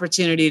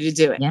opportunity to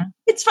do it. Yeah.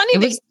 It's funny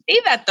they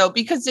say that though,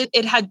 because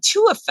it had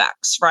two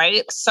effects,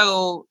 right?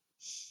 So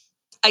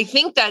I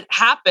think that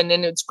happened,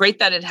 and it's great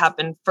that it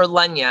happened for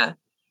Lania.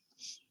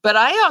 But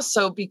I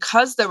also,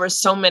 because there were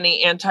so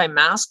many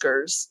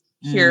anti-maskers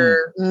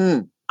here,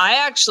 I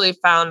actually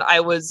found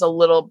I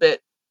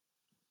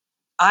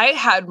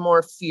had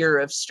more fear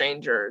of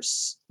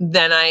strangers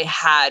than I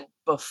had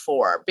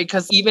before,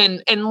 because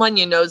and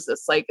Lania knows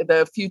this, like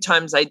the few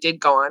times I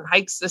did go on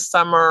hikes this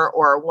summer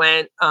or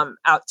went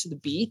out to the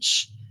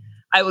beach,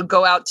 I would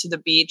go out to the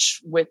beach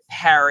with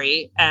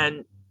Harry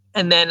and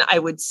then I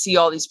would see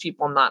all these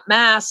people not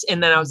masked.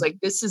 And then I was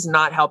like, this is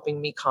not helping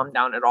me calm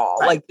down at all.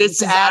 Right. Like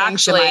this is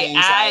actually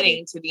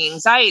adding to the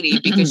anxiety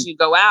because you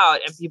go out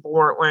and people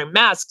weren't wearing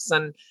masks,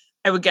 and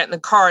I would get in the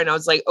car and I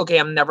was like, okay,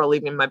 I'm never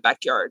leaving my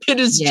backyard. It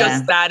is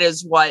just, that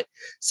is what,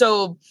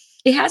 so.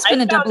 It has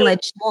been a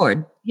double-edged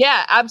sword.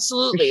 Yeah,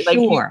 absolutely. For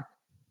sure.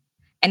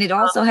 And it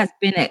also has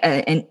been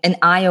an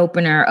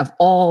eye-opener of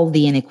all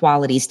the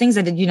inequalities, things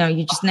that,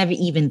 you just never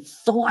even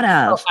thought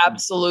of. Oh,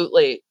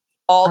 absolutely.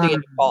 All the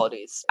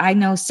inequalities. I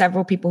know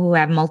several people who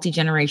have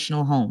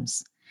multi-generational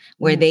homes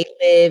where they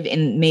live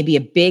in maybe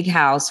a big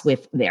house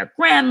with their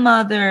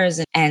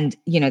grandmothers and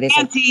there's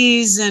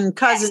aunties and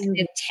cousins.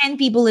 And 10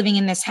 people living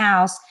in this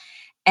house.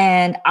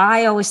 And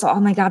I always thought, oh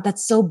my God,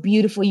 that's so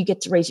beautiful. You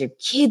get to raise your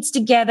kids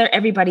together.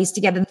 Everybody's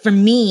together. For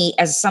me,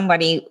 as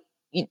somebody,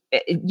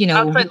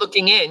 outside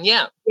looking in.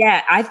 Yeah.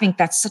 Yeah. I think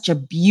that's such a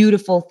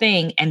beautiful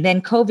thing. And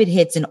then COVID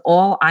hits and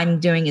all I'm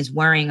doing is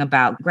worrying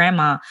about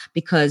grandma,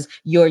 because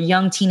your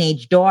young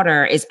teenage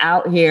daughter is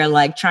out here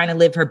like trying to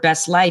live her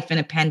best life in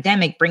a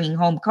pandemic, bringing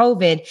home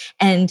COVID.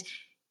 And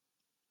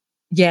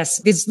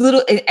yes, this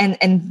little,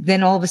 and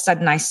then all of a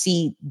sudden I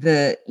see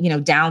the,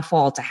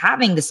 downfall to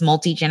having this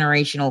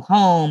multi-generational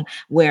home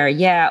where,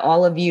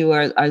 all of you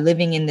are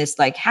living in this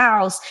like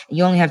house,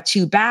 you only have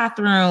 2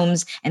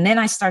 bathrooms. And then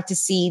I start to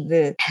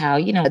see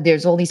how,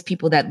 there's all these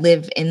people that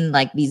live in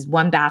like these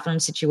 1-bathroom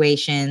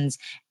situations,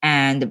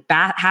 and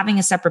having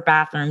a separate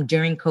bathroom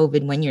during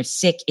COVID when you're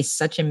sick is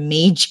such a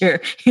major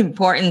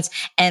importance.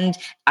 And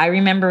I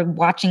remember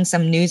watching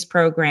some news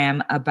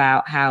program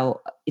about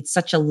how it's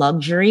such a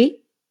luxury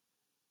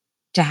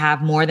to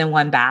have more than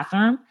 1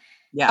 bathroom.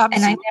 Yeah.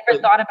 And I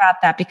never thought about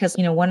that because,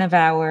 one of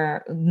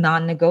our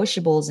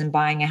non-negotiables in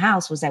buying a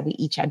house was that we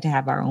each had to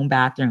have our own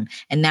bathroom.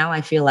 And now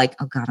I feel like,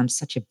 oh God, I'm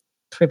such a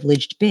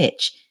privileged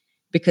bitch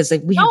because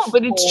we have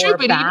 4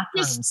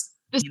 bathrooms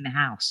in the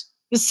house.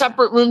 The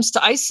separate rooms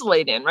to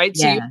isolate in, right?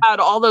 So you had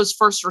all those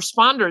first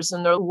responders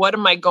and they're, what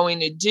am I going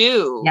to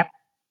do? Yep.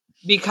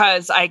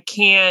 Because I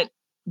can't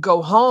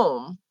go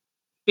home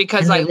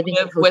because I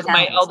live with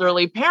my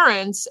elderly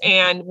parents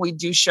and we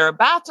do share a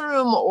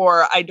bathroom,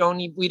 or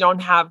we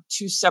don't have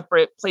two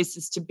separate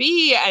places to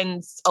be.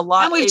 And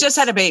we've just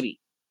had a baby.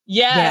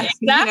 Yeah,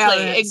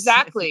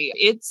 exactly.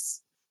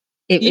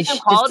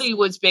 Inequality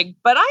was big,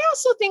 but I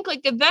also think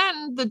like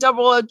then the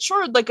double-edged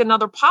sword, like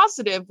another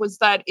positive was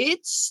that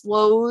it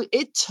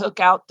took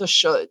out the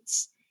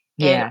shoulds.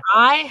 Yeah.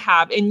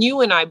 And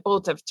you and I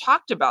both have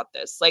talked about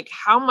this, like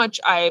how much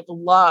I've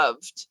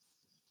loved.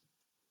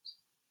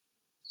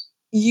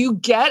 You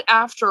get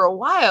after a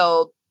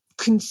while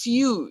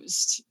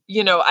confused,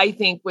 I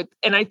think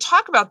and I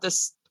talk about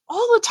this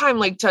all the time,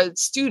 like to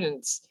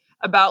students,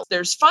 about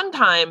there's fun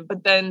time,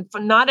 but then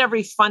not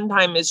every fun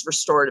time is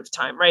restorative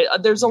time, right?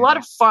 There's a lot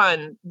of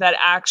fun that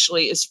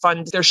actually is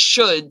fun. There's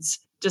shoulds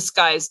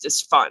disguised as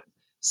fun.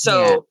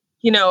 So,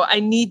 I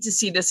need to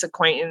see this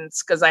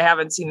acquaintance because I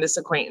haven't seen this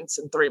acquaintance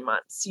in 3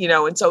 months,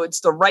 and so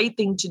it's the right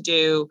thing to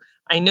do.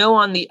 I know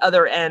on the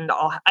other end,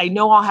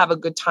 I'll have a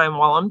good time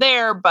while I'm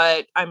there,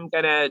 but I'm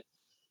going to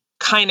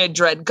kind of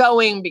dread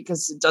going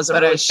because it doesn't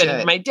really fit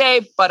into my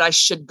day, but I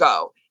should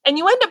go. And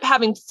you end up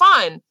having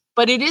fun,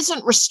 but it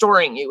isn't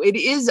restoring you. It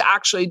is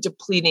actually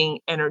depleting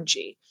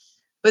energy.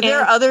 But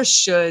there are other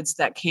shoulds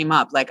that came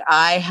up. Like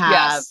I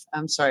have,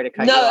 I'm sorry to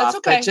cut you off,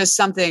 but just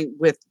something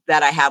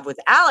that I have with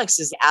Alex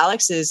is,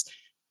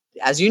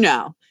 as you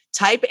know,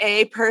 type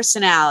A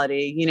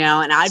personality,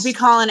 and I'd be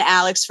calling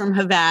Alex from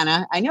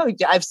Havana. I know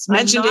I've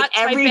mentioned it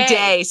every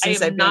day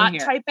since I've been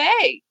here. Type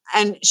A.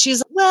 And she's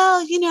like,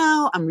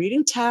 well, I'm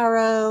reading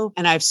tarot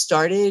and I've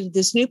started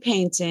this new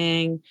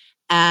painting.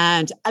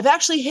 And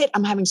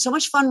I'm having so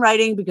much fun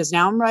writing because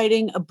now I'm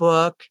writing a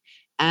book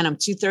and I'm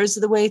 2/3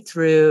 of the way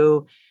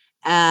through.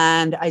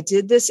 And I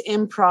did this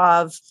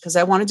improv because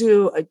I want to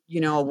do a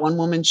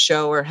one-woman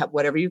show or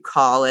whatever you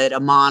call it, a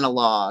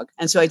monologue.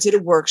 And so I did a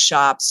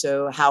workshop.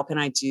 So how can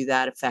I do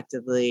that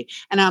effectively?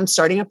 And I'm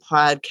starting a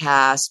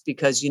podcast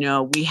because,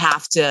 we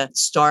have to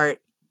start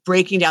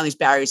breaking down these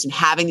barriers and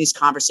having these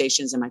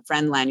conversations. And my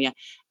friend Lenya,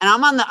 and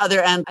I'm on the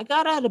other end. I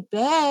got out of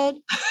bed.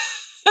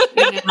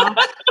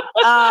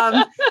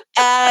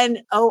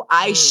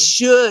 I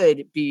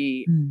should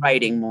be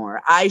writing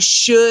more. I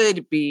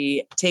should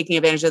be taking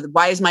advantage of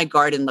why does my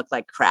garden look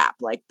like crap?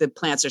 Like the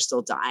plants are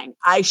still dying.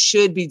 I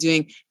should be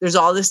there's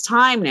all this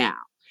time now.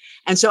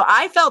 And so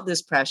I felt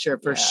this pressure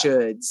for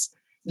shoulds.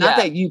 Not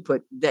that you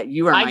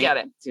are I get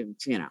it.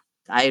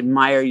 I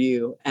admire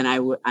you and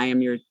I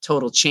am your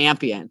total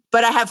champion.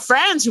 But I have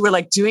friends who are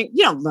like doing,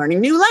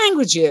 learning new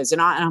languages.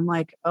 And I'm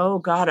like, oh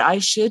God, I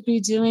should be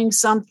doing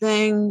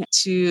something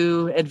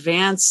to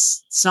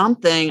advance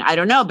something. I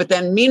don't know. But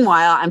then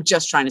meanwhile, I'm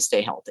just trying to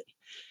stay healthy.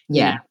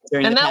 Yeah.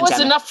 And that was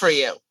enough for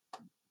you.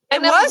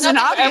 And it wasn't,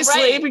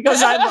 obviously,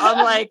 because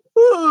I'm like,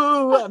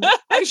 ooh,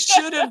 I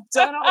should have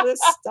done all this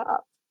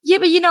stuff. Yeah,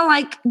 but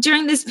like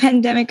during this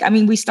pandemic, I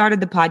mean, we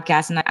started the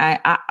podcast and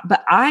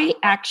but I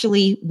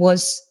actually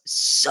was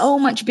so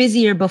much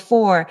busier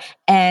before.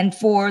 And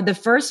for the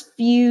first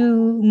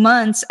few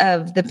months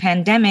of the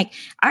pandemic,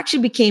 I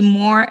actually became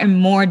more and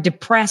more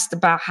depressed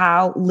about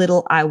how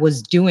little I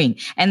was doing.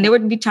 And there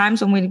would be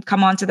times when we'd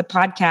come onto the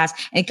podcast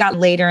and it got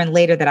later and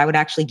later that I would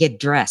actually get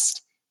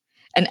dressed.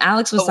 And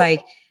Alex was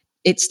like,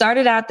 it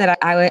started out that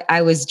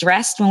I was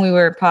dressed when we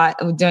were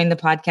doing the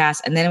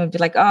podcast, and then it would be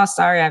like, oh,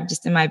 sorry, I'm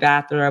just in my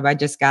bathrobe. I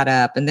just got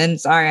up. And then,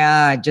 sorry,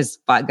 I just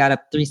got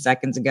up 3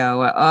 seconds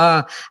ago.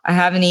 Oh, I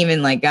haven't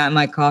even got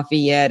my coffee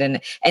yet. And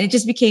it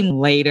just became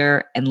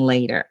later and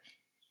later.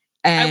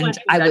 And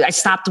I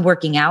stopped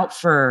working out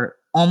for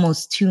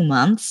almost 2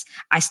 months.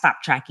 I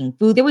stopped tracking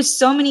food. There was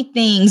so many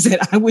things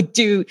that I would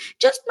do,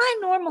 just my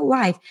normal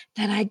life,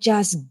 that I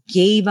just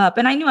gave up.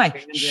 And I knew I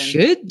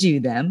should do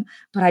them,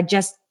 but I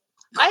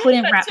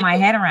couldn't wrap my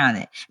head around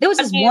it. There was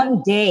this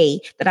one day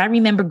that I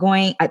remember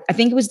going, I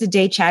think it was the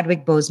day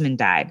Chadwick Boseman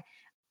died.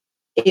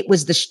 It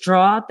was the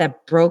straw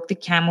that broke the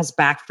camel's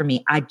back for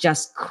me. I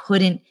just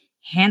couldn't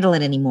handle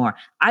it anymore.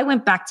 I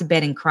went back to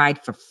bed and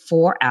cried for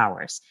 4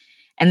 hours.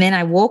 And then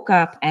I woke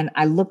up and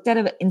I looked at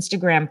an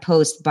Instagram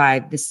post by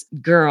this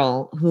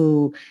girl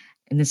who,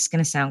 and this is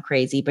going to sound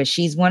crazy, but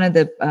she's one of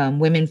the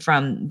women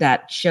from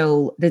that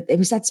show. It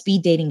was that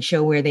speed dating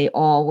show where they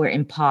all were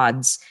in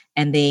pods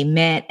and they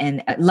met,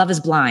 and Love is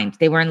Blind.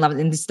 They were in love.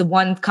 And it's the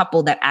one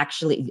couple that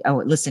actually,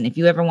 listen, if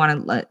you ever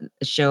want a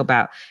show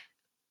about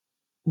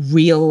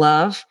real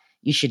love,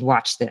 you should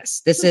watch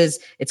this.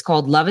 It's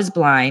called Love is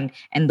Blind.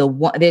 And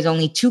there's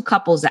only 2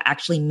 couples that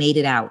actually made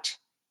it out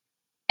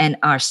and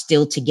are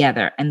still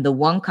together. And the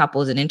one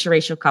couple is an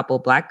interracial couple,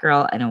 Black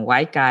girl and a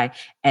white guy.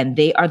 And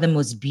they are the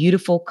most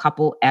beautiful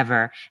couple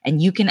ever.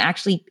 And you can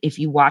actually, if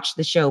you watch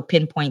the show,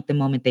 pinpoint the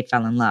moment they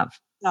fell in love.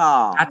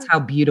 Oh, that's how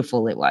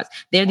beautiful it was.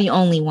 They're the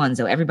only ones,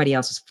 though. Everybody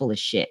else was full of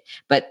shit.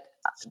 But,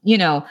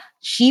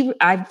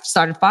 I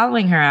started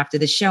following her after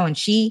the show, and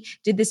she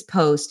did this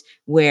post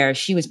where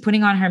she was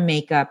putting on her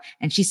makeup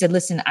and she said,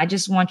 listen, I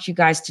just want you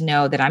guys to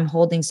know that I'm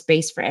holding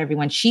space for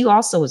everyone. She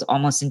also was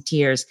almost in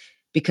tears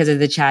because of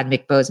the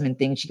Chadwick Boseman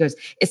thing. She goes,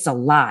 it's a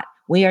lot.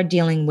 we are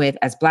dealing with,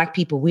 as Black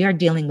people, we are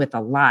dealing with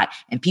a lot,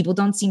 and people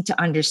don't seem to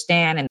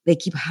understand, and they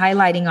keep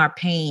highlighting our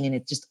pain, and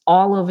it's just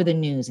all over the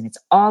news, and it's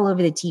all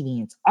over the TV,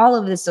 and it's all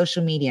over the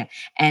social media.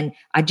 And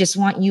I just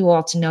want you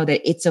all to know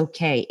that it's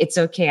okay. It's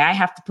okay. I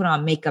have to put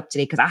on makeup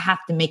today because I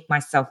have to make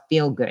myself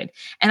feel good.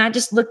 And I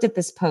just looked at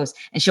this post,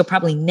 and she'll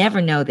probably never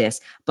know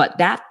this, but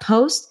that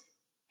post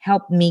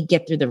helped me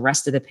get through the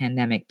rest of the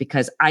pandemic,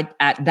 because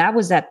that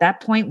was at that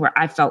point where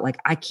I felt like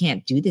I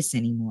can't do this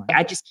anymore.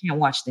 I just can't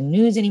watch the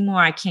news anymore.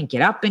 I can't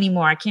get up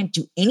anymore. I can't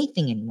do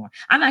anything anymore.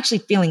 I'm actually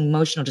feeling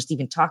emotional just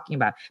even talking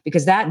about it,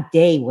 because that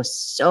day was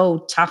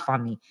so tough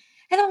on me.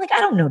 And I'm like, I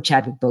don't know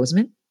Chadwick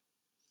Boseman.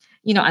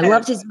 You know, I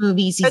loved his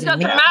movies. It doesn't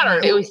matter.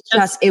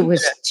 It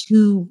was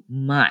too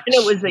much. And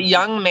it was a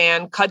young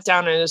man cut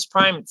down in his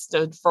prime. It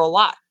stood for a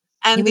lot.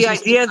 And the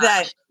idea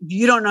that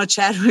you don't know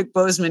Chadwick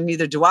Boseman,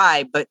 neither do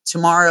I, but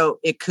tomorrow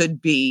it could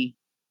be.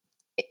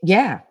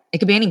 Yeah, it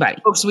could be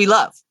anybody. Folks we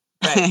love.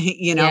 Right.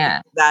 You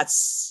know,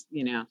 that's,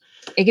 you know.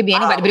 It could be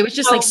anybody, but it was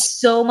just like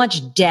so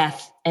much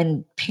death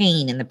and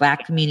pain in the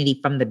Black community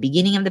from the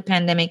beginning of the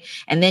pandemic.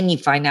 And then you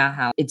find out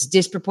how it's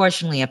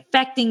disproportionately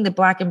affecting the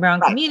Black and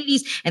brown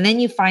communities. And then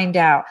you find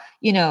out,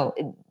 you know,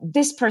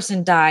 this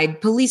person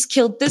died, police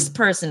killed this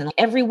person. And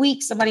every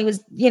week somebody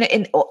was, you know,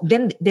 and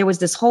then there was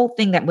this whole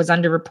thing that was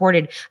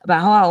underreported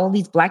about how all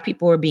these Black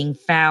people were being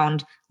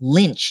found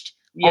lynched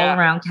all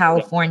around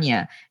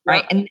California.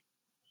 Right. And,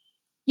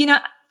 you know,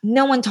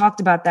 no one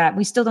talked about that.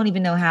 We still don't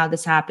even know how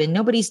this happened.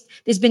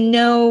 There's been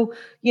no,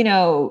 you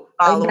know,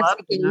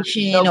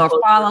 investigation or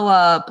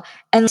follow-up.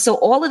 And so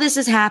all of this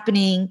is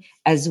happening,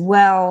 as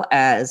well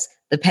as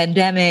the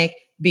pandemic,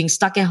 being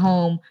stuck at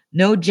home,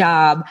 no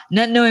job,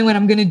 not knowing what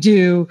I'm going to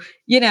do,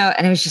 you know,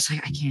 and it was just like,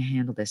 I can't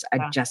handle this.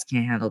 I just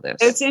can't handle this.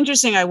 It's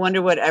interesting. I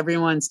wonder what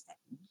everyone's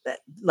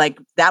like,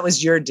 that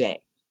was your day.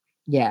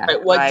 Yeah.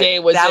 Right. What day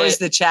was that? It? Was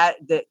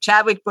the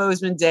Chadwick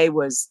Boseman day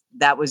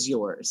that was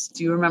yours.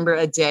 Do you remember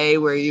a day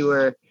where you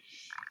were,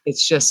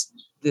 it's just,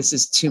 this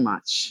is too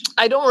much?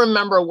 I don't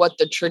remember what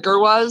the trigger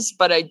was,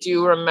 but I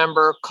do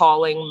remember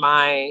calling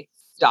my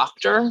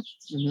doctor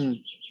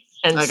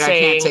and like,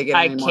 saying,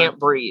 I can't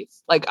breathe.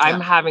 Like I'm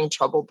having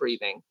trouble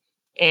breathing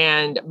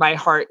and my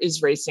heart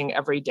is racing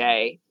every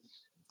day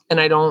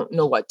and I don't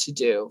know what to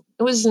do.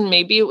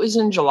 Maybe it was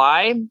in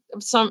July.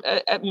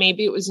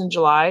 Maybe it was in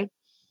July.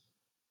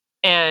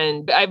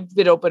 And I've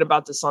been open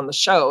about this on the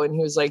show. And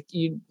he was like,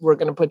 we're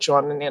going to put you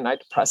on an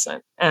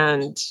antidepressant.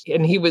 And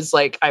he was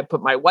like, I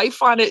put my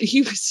wife on it.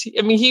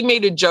 He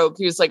made a joke.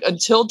 He was like,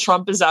 until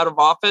Trump is out of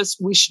office,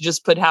 we should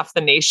just put half the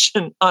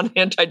nation on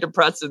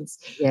antidepressants.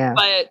 Yeah.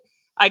 But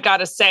I got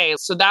to say,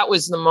 so that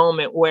was the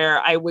moment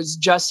where I was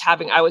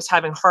having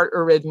heart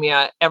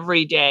arrhythmia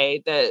every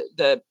day.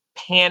 The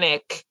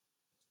panic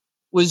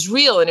was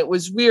real. And it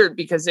was weird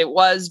because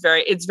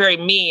it's very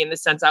me in the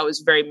sense I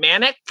was very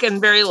manic and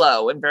very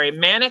low and very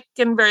manic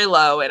and very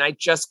low. And I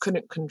just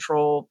couldn't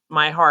control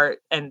my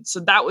heart. And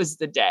so that was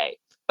the day,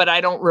 but I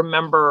don't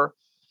remember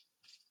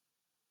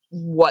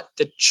what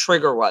the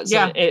trigger was.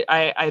 Yeah.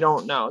 I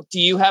don't know. Do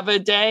you have a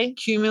day?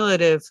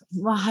 Cumulative.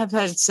 Well, I've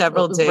had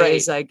several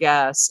days, I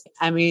guess.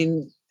 I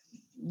mean,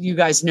 you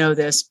guys know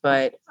this,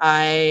 but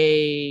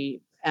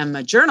I am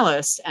a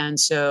journalist. And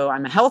so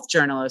I'm a health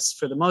journalist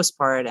for the most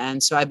part.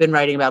 And so I've been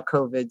writing about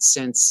COVID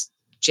since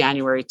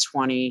January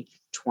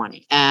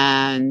 2020.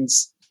 And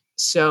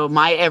so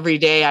my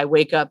everyday, I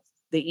wake up,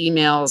 the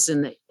emails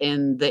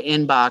in the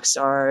inbox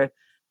are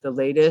the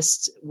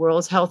latest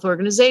World Health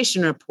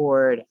Organization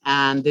report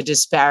and the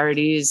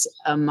disparities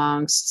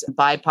amongst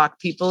BIPOC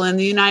people in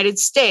the United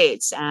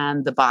States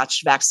and the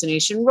botched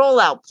vaccination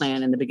rollout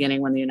plan in the beginning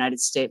when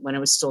it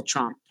was still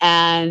Trump.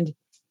 And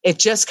it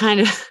just kind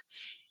of,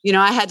 you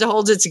know, I had to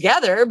hold it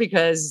together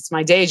because it's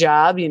my day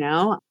job, you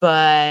know,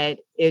 but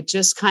it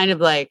just kind of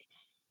like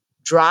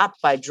drop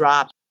by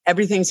drop,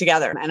 everything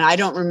together. And I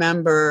don't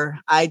remember,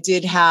 I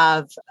did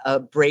have a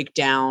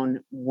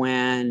breakdown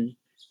when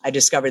I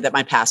discovered that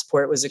my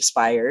passport was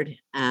expired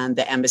and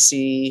the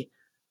embassy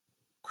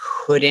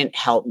couldn't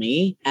help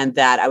me and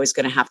that I was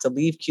going to have to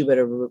leave Cuba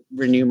to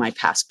renew my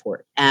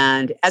passport.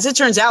 And as it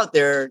turns out,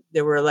 there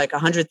were like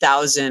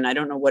 100,000, I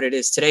don't know what it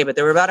is today, but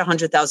there were about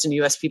 100,000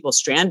 US people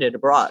stranded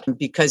abroad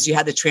because you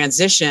had the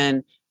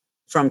transition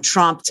from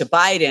Trump to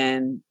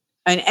Biden.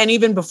 And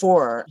even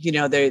before, you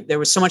know, there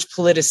was so much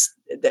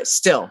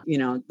still, you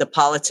know, the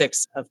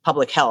politics of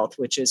public health,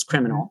 which is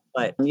criminal,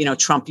 but, you know,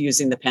 Trump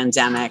using the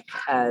pandemic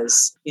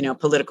as, you know,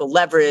 political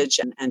leverage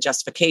and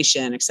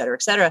justification, et cetera,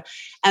 et cetera.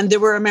 And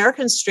there were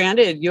Americans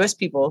stranded, US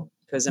people,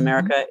 because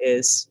America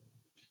is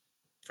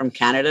from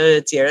Canada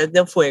to Tierra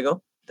del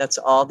Fuego. That's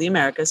all the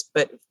Americas,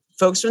 but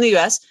folks from the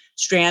US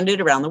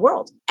stranded around the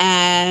world.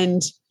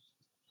 And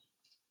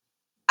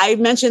I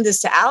mentioned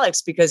this to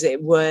Alex because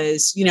it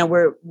was, you know,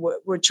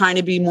 we're trying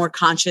to be more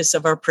conscious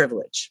of our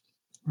privilege,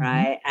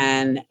 right?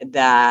 And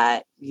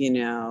that, you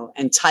know,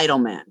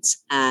 entitlement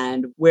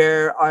and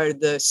where are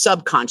the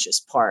subconscious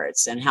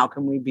parts and how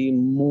can we be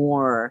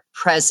more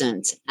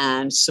present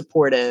and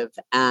supportive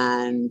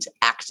and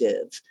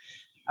active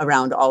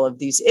around all of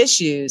these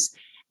issues.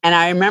 And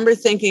I remember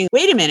thinking,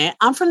 wait a minute,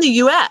 I'm from the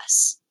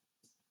US.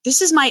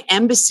 This is my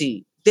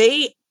embassy.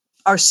 They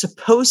are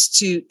supposed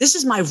to, this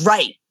is my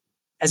right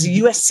as a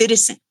US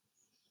citizen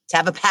to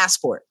have a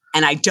passport.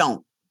 And I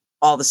don't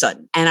all of a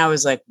sudden. And I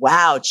was like,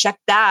 wow, check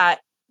that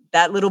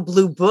little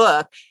blue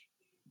book.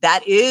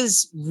 That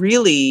is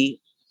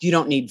really, you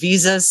don't need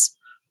visas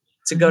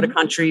to go to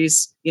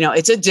countries. You know,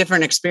 it's a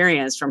different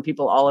experience from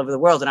people all over the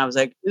world. And I was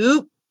like,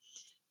 oop,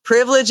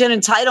 privilege and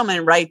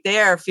entitlement right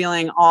there,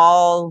 feeling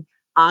all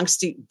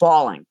angsty,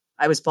 bawling.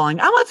 I was bawling,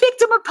 I'm a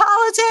victim of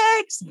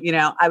politics. You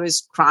know, I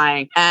was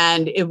crying.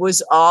 And it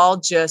was all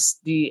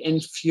just the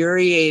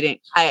infuriating.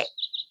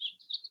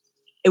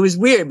 It was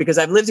weird because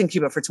I've lived in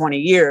Cuba for 20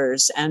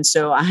 years. And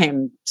so I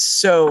am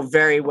so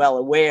very well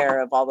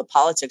aware of all the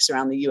politics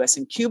around the US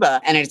and Cuba.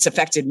 And it's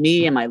affected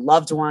me and my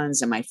loved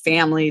ones and my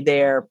family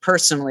there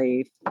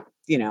personally,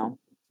 you know,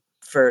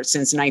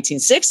 since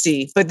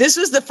 1960. But this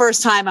was the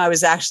first time I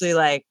was actually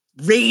like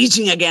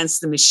raging against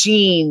the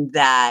machine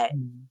that,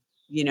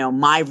 you know,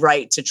 my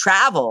right to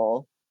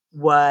travel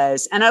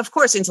was, and of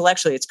course,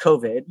 intellectually it's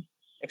COVID,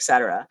 et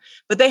cetera.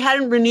 But they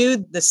hadn't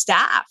renewed the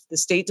staff, the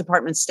State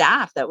Department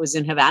staff that was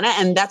in Havana.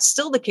 And that's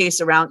still the case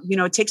around, you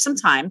know, it takes some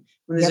time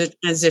when there's a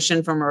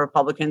transition from a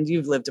Republican,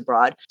 you've lived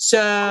abroad.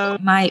 So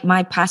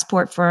my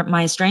passport for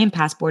my Australian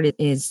passport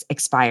is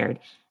expired.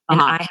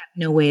 And I have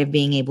no way of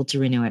being able to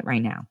renew it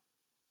right now.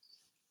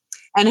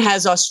 And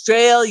has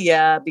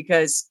Australia,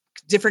 because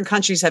different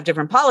countries have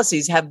different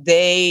policies, have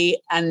they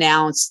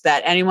announced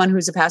that anyone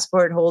who's a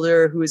passport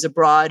holder who is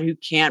abroad who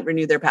can't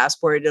renew their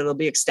passport, it'll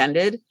be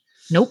extended?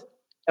 Nope.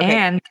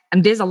 Okay.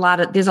 And there's a lot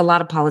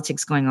of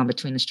politics going on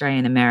between Australia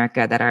and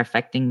America that are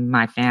affecting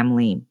my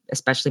family,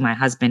 especially my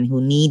husband,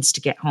 who needs to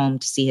get home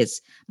to see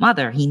his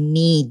mother. He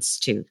needs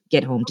to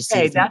get home to see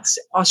his mother. That's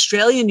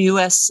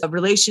Australian-US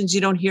relations you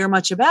don't hear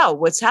much about.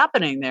 What's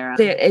happening there?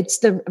 It's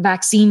the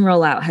vaccine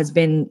rollout has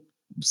been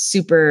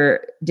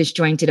super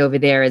disjointed over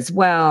there as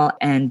well.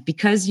 And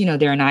because, you know,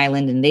 they're an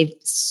island and they've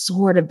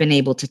sort of been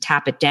able to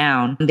tap it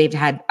down, they've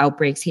had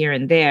outbreaks here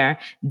and there.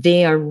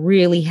 They are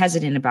really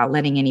hesitant about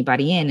letting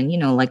anybody in. And, you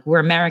know, like we're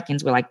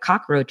Americans, we're like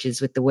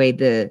cockroaches with the way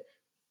that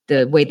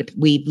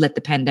we let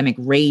the pandemic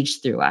rage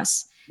through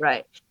us.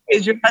 Right.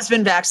 Is your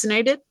husband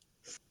vaccinated?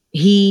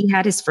 He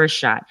had his first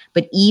shot,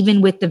 but even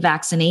with the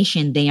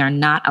vaccination, they are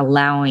not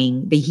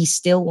allowing he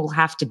still will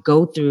have to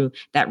go through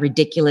that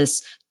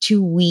ridiculous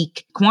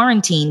 2-week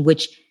quarantine,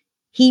 which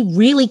he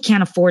really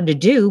can't afford to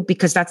do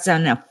because that's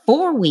on a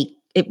 4-week.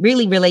 It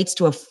really relates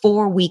to a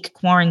 4-week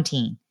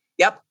quarantine.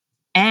 Yep.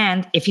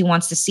 And if he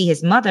wants to see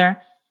his mother,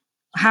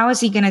 how is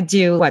he going to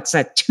do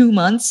 2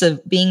 months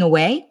of being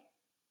away?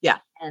 Yeah.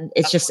 And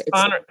it's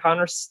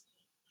Connor's.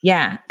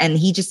 Yeah. And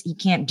he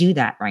can't do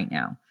that right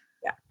now.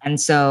 Yeah. And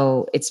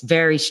so it's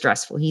very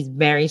stressful. He's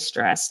very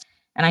stressed.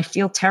 And I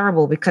feel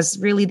terrible because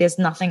really there's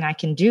nothing I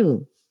can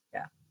do.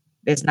 Yeah.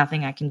 There's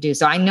nothing I can do.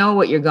 So I know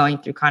what you're going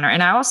through, Connor.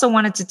 And I also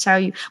wanted to tell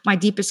you my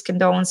deepest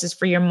condolences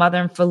for your mother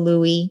and for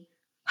Louis.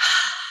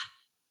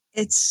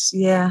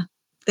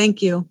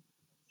 Thank you.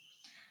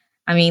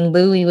 I mean,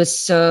 Louis was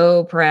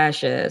so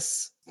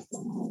precious.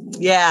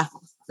 Yeah.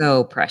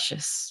 So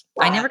precious.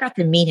 I never got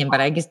to meet him, but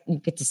I guess you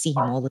get to see him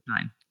all the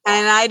time.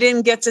 And I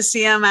didn't get to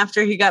see him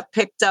after he got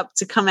picked up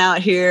to come out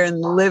here and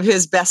live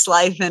his best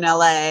life in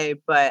LA.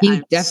 But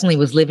he definitely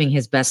was living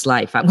his best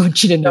life. I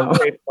want you to know.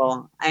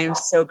 Grateful. I am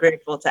so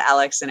grateful to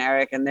Alex and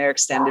Eric and their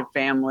extended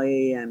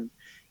family. And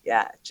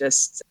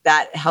just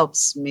that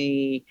helps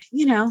me,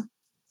 you know,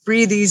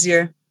 breathe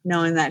easier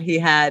knowing that he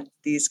had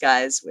these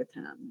guys with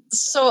him.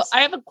 So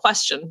I have a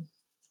question.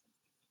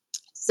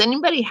 Does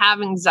anybody have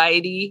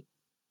anxiety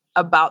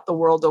about the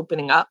world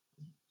opening up?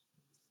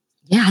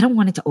 Yeah, I don't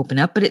want it to open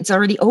up, but it's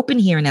already open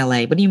here in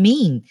LA. What do you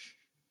mean?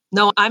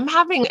 No, I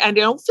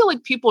don't feel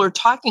like people are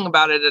talking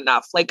about it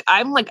enough.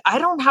 I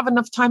don't have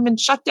enough time in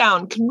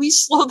shutdown. Can we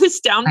slow this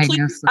down,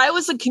 please? I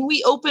was like, can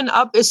we open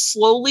up as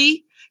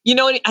slowly? You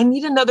know, I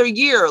need another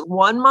year.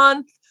 1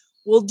 month,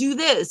 we'll do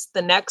this.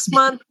 The next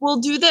month, we'll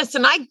do this.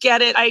 And I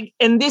get it.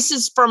 And this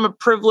is from a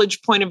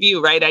privileged point of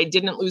view, right? I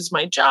didn't lose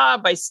my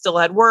job. I still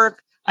had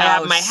work. I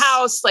have my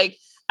house.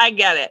 I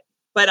get it.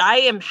 But I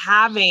am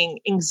having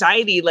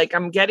anxiety.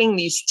 I'm getting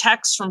these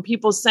texts from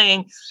people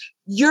saying,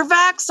 you're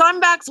vaxxed,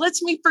 I'm vaxxed,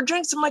 let's meet for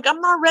drinks. I'm like, I'm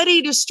not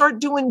ready to start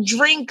doing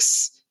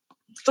drinks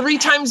 3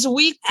 times a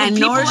week for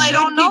people I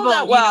don't know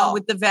that well. You know,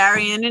 with the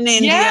variant in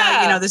India,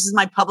 you know, this is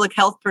my public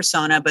health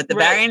persona, but the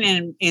variant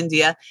in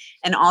India,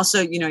 and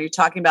also, you know, you're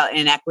talking about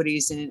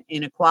inequities and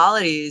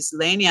inequalities,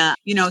 Lenia,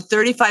 you know,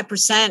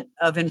 35%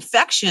 of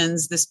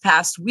infections this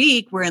past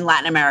week were in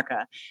Latin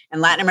America,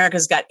 and Latin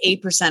America's got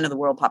 8% of the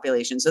world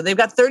population. So they've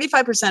got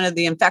 35% of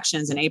the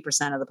infections and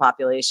 8% of the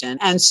population.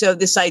 And so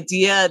this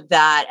idea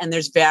that, and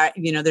there's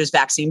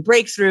vaccine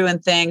breakthrough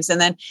and things. And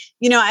then,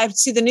 you know, I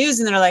see the news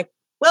and they're like,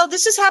 well,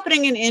 this is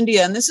happening in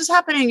India and this is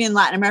happening in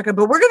Latin America,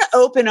 but we're going to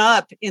open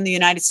up in the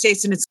United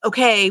States. And it's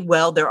okay.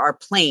 Well, there are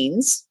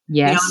planes.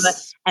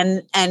 Yes. You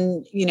know,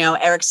 and, you know,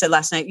 Eric said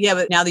last night,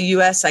 but now the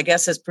US, I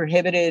guess, has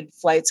prohibited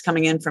flights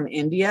coming in from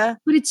India.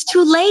 But it's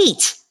too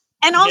late.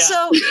 And also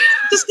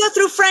just go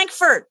through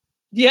Frankfurt.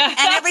 Yeah.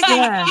 And everything,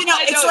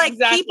 it's like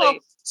exactly. people.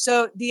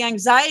 So the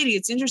anxiety,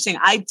 it's interesting.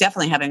 I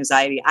definitely have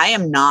anxiety. I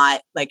am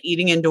not like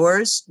eating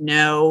indoors.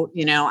 No,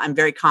 I'm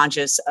very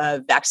conscious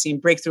of vaccine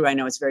breakthrough. I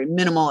know it's very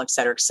minimal, et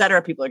cetera, et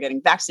cetera. People are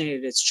getting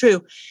vaccinated. It's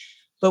true.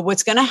 But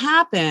what's going to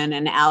happen,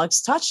 and Alex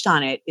touched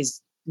on it,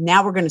 is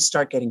now we're going to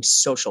start getting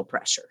social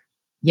pressure.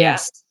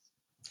 Yes.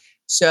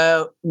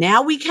 So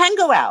now we can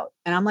go out.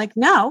 And I'm like,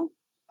 no,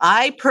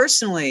 I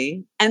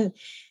personally, and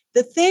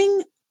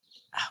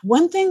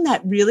one thing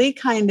that really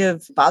kind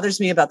of bothers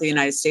me about the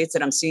United States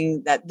that I'm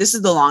seeing, that this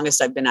is the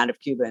longest I've been out of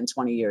Cuba in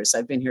 20 years.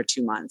 I've been here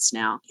 2 months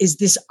now, is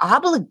this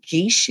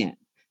obligation.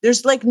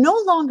 There's like no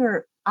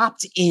longer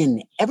opt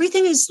in.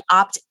 Everything is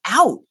opt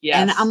out. Yes.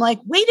 And I'm like,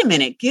 wait a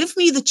minute, give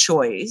me the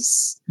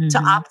choice to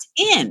opt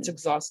in. It's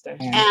exhausting.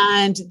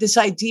 And this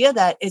idea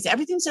that is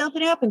everything's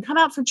opening up and come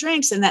out for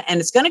drinks and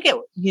it's going to get,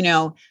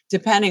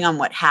 depending on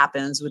what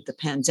happens with the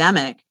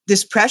pandemic,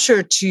 this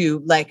pressure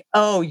to like,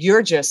 oh,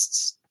 you're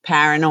just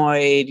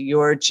paranoid,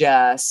 you're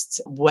just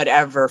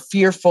whatever,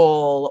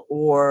 fearful,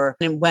 or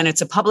when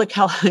it's a public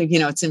health,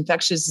 it's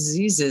infectious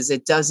diseases,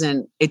 it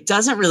doesn't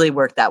really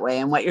work that way.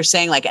 And what you're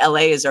saying, like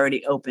LA is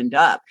already opened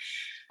up.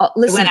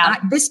 Listen,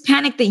 this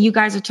panic that you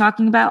guys are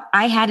talking about,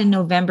 I had in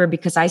November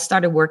because I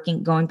started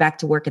going back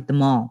to work at the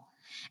mall.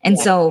 And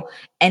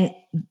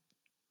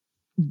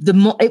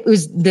it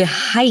was the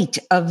height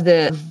of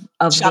the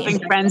shopping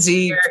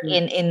frenzy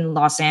in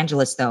Los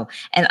Angeles, though.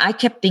 And I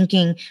kept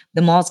thinking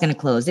the mall's going to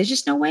close. There's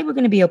just no way we're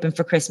going to be open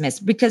for Christmas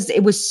because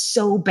it was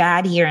so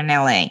bad here in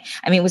LA.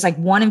 I mean, it was like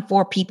 1 in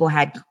 4 people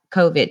had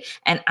COVID.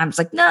 And I was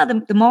like, no,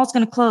 the mall's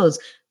going to close.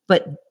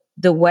 But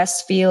the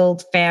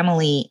Westfield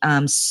family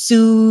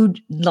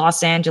sued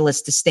Los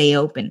Angeles to stay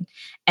open.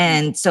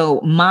 And so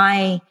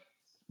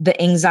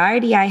the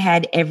anxiety I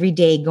had every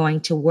day going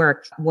to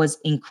work was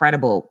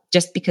incredible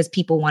just because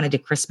people wanted to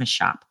Christmas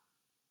shop.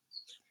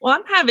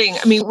 Well,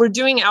 we're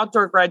doing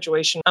outdoor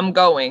graduation. I'm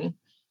going,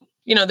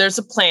 there's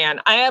a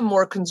plan. I am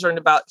more concerned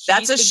about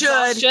that's a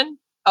exhaustion. Should.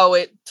 Oh,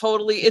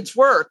 it's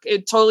work.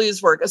 It totally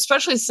is work,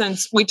 especially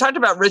since we talked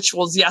about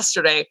rituals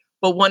yesterday.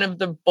 But one of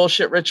the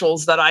bullshit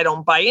rituals that I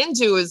don't buy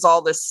into is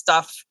all this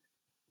stuff.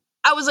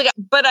 I was like,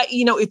 but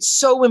it's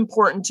so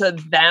important to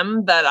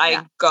them that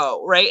I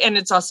go, right? And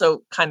it's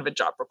also kind of a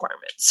job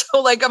requirement. So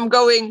like I'm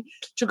going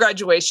to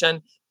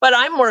graduation, but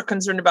I'm more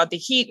concerned about the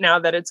heat now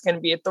that it's going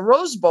to be at the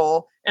Rose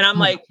Bowl. And I'm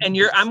like, I'm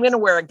going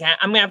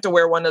to have to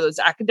wear one of those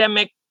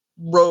academic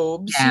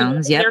robes.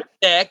 Gowns, They're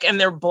thick and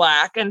they're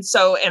black. And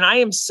I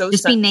am so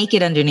just be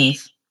naked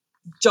underneath.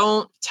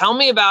 Don't tell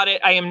me about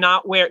it. I am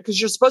not because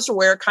you're supposed to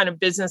wear kind of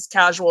business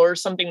casual or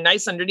something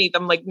nice underneath.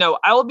 I'm like, no,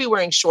 I will be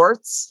wearing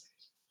shorts.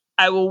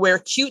 I will wear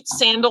cute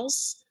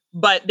sandals,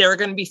 but they're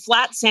going to be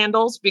flat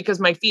sandals because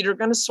my feet are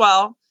going to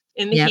swell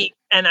in the heat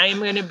and I am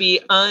going to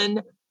be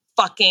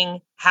unfucking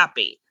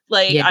happy.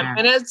 Like I'm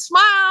going to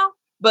smile,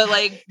 but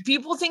like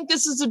people think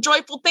this is a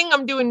joyful thing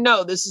I'm doing.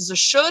 No, this is a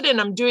should, and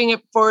I'm doing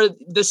it for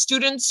the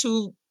students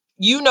who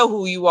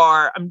who you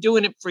are. I'm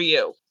doing it for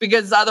you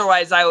because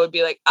otherwise I would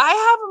be like, I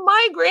have a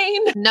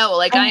migraine. No,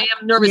 like I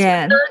am nervous.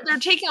 Yeah. They're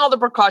taking all the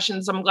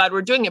precautions. I'm glad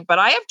we're doing it, but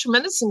I have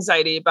tremendous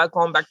anxiety about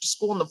going back to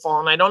school in the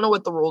fall and I don't know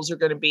what the rules are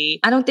going to be.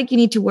 I don't think you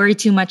need to worry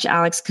too much,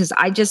 Alex, because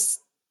I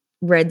just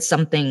read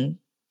something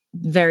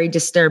very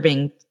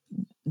disturbing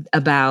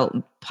about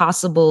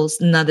possible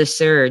another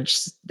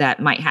surge that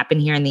might happen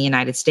here in the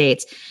United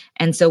States.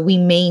 And so we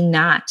may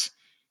not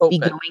be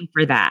going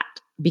for that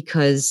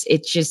because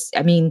it's just,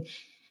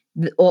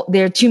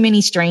 there are too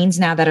many strains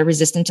now that are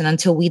resistant, and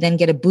until we then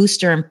get a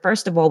booster, and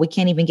first of all, we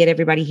can't even get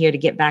everybody here to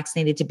get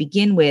vaccinated to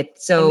begin with.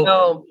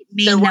 So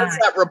there was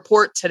that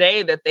report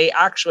today that they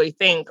actually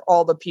think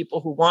all the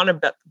people who want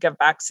to get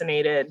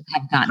vaccinated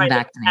have gotten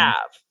vaccinated.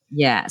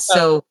 Yeah.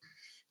 So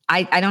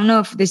I don't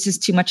know if this is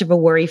too much of a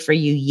worry for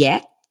you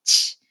yet.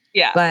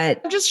 Yeah.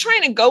 But I'm just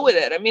trying to go with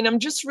it. I'm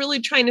just really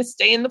trying to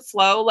stay in the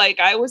flow. Like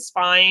I was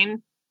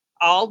fine.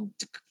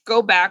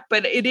 Go back,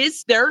 but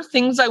there are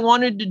things I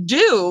wanted to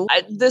do.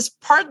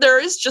 There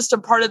is just a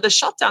part of the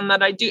shutdown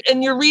that I do.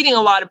 And you're reading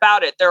a lot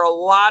about it. There are a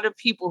lot of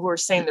people who are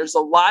saying there's a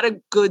lot of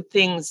good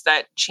things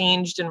that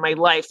changed in my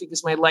life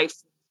because my life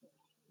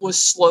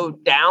was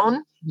slowed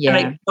down. Yeah.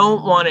 And I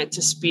don't want it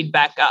to speed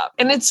back up.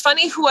 And it's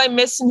funny who I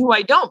miss and who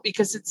I don't,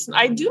 because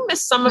I do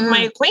miss some of my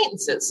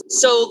acquaintances.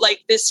 So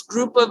like this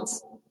group of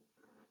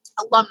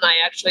alumni,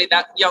 actually,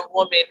 that young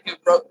woman who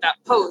wrote that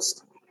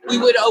post, we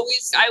would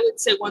always, I would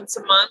say once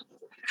a month,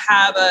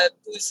 have a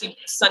boozy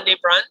Sunday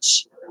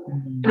brunch.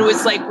 And it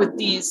was like with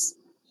these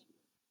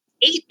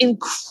 8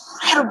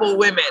 incredible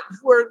women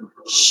who are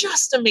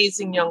just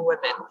amazing young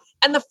women.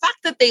 And the fact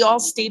that they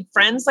all stayed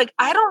friends, like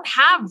I don't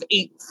have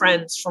 8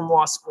 friends from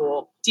law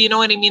school. Do you know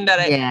what I mean? That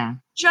I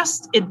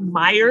just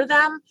admire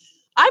them.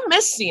 I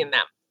miss seeing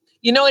them.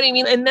 You know what I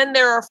mean? And then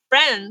there are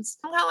friends.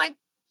 I'm kind of like,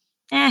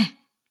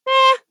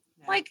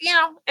 like,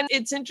 and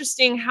it's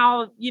interesting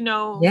how,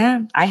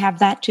 Yeah, I have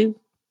that too.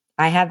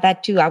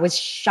 I was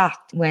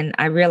shocked when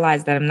I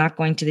realized that I'm not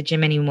going to the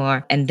gym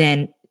anymore. And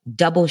then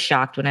double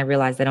shocked when I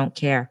realized I don't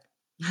care.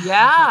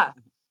 Yeah.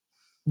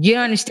 You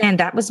don't understand.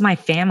 That was my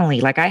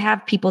family. Like I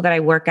have people that I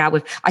work out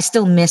with. I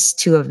still miss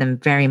two of them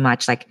very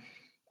much. Like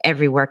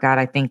every workout,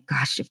 I think,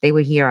 gosh, if they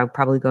were here, I'd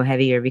probably go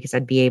heavier because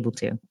I'd be able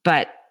to.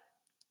 But,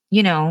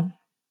 you know,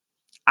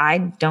 I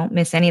don't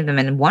miss any of them.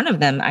 And one of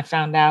them I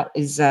found out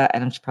is,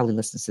 and she probably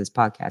listens to this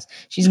podcast.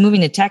 She's moving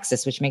to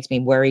Texas, which makes me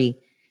worry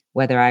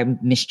whether I'm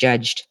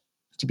misjudged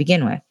to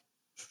begin with.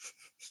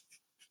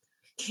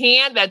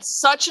 That's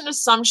such an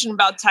assumption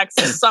about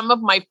Texas. Some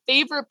of my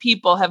favorite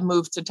people have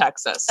moved to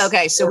Texas.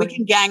 Okay, so we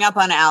can gang up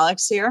on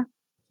Alex here.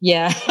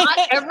 Yeah. Not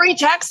every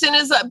Texan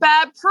is a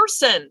bad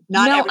person.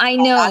 I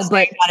know,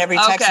 but not every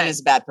Texan is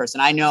a bad person.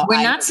 I know.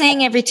 We're not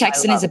saying every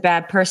Texan is a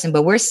bad person,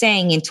 but we're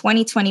saying in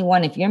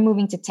 2021, if you're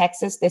moving to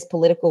Texas, there's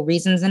political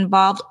reasons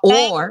involved,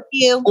 or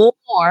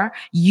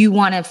you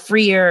want a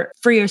freer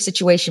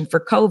situation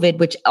for COVID,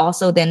 which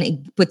also then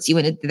it puts you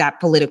in that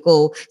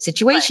political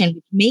situation,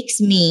 which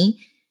makes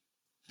me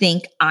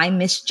think I'm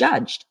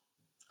misjudged.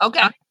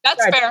 Okay,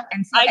 that's fair.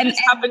 I just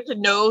happen to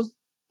know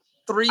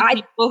 3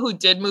 people who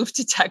did move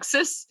to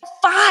Texas.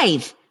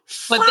 5.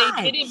 But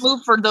they didn't move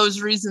for those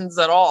reasons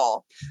at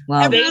all.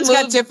 Well, everyone's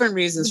got different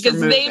reasons for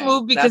moving. They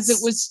moved because it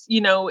was,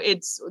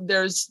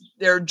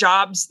 there are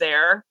jobs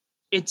there.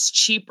 It's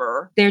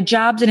cheaper. There are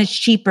jobs and it's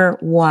cheaper.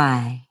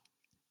 Why?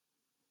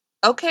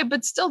 Okay,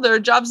 but still there are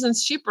jobs and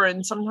it's cheaper.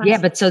 And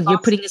sometimes but so you're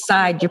putting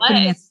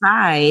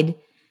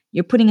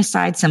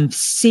aside some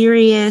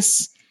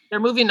serious. They're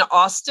moving to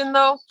Austin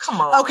though.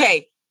 Come on.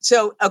 Okay.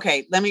 So,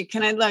 let me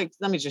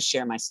just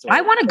share my story.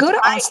 I want to go to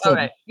Austin.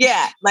 Okay.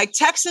 Yeah. Like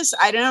Texas,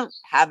 I don't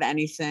have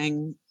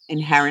anything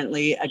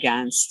inherently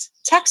against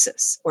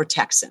Texas or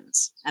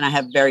Texans. And I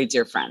have very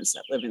dear friends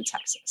that live in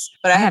Texas,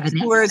 but I have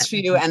 2 words for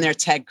you and they're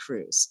Ted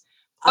Cruz.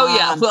 Oh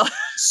yeah. Well,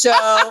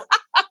 so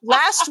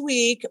last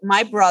week,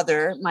 my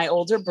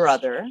older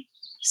brother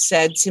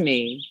said to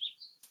me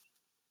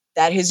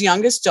that his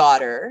youngest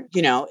daughter,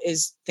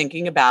 is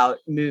thinking about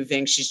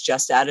moving. She's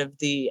just out of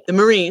the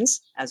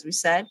Marines, as we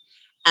said.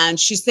 And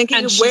she's thinking,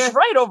 and she's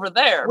right over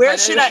there. Where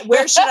should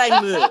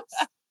I move?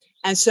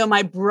 And so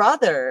my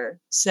brother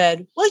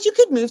said, well, you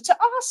could move to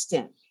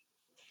Austin.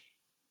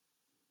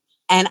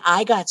 And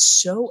I got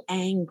so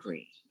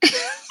angry.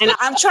 And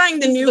I'm trying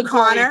the new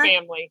Connor.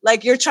 Family.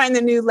 Like you're trying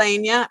the new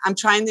Lania. I'm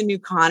trying the new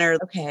Connor.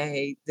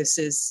 Okay, this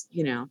is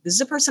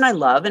a person I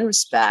love and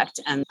respect,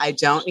 and I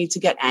don't need to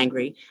get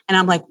angry. And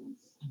I'm like,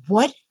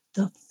 what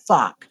the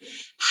fuck?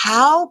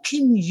 How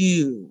can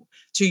you,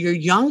 to your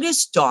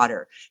youngest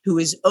daughter who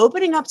is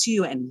opening up to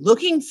you and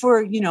looking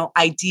for,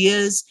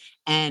 ideas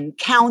and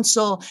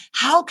counsel,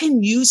 how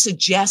can you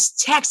suggest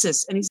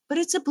Texas? And but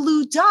it's a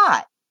blue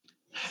dot.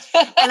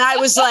 And I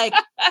was like,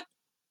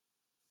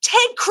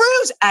 Ted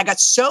Cruz. I got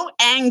so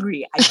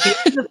angry. I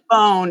gave the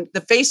phone. The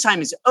FaceTime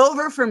is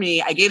over for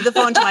me. I gave the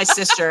phone to my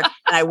sister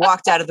and I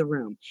walked out of the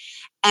room.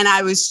 And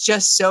I was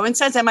just so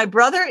incensed. And my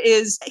brother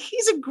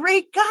he's a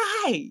great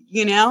guy,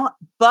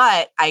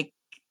 but I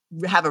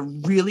have a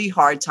really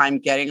hard time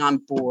getting on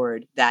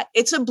board that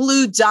it's a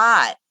blue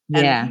dot.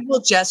 And we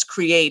will just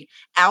create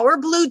our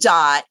blue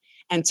dot,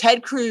 and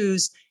Ted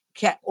Cruz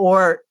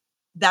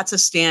that's a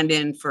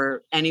stand-in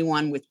for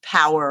anyone with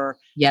power.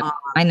 Yep.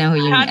 I know who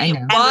you mean. I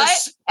know.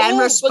 And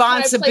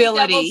responsibility. Can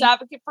I play devil's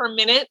advocate for a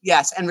minute?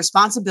 Yes, and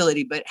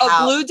responsibility. But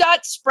a blue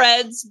dot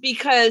spreads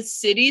because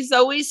cities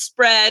always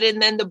spread,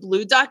 and then the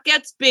blue dot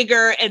gets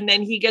bigger, and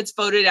then he gets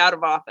voted out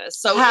of office.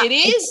 So it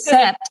is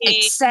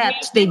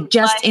except they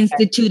just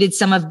instituted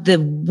some of the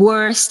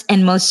worst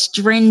and most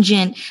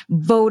stringent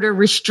voter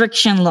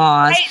restriction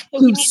laws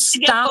to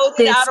stop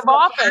this out of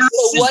office.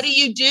 So what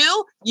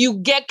do? You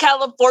get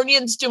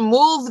Californians to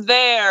move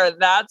there.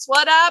 That's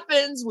what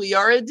happens. We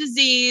are a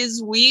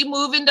disease. We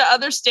move into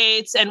other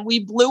states and we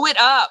blew it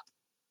up.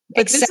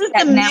 But except this is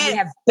that now we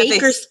have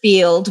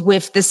Bakersfield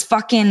with this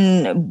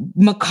fucking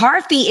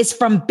McCarthy is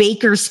from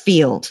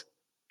Bakersfield.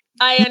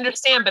 I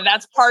understand, but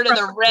that's part of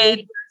the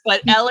red.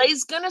 But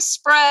LA's going to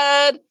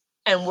spread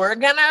and we're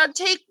going to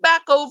take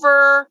back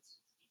over.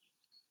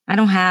 I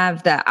don't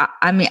have that.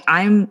 I'm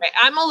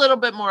a little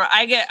bit more.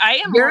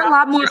 You're a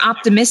lot more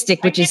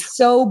optimistic, which is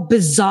so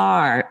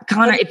bizarre.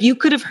 Connor, if you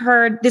could have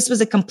heard, this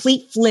was a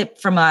complete flip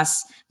from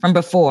us from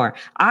before.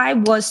 I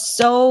was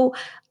so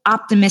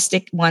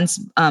optimistic once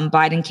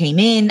Biden came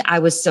in. I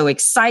was so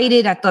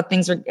excited. I thought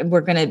things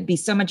were going to be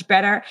so much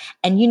better.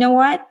 And you know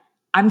what?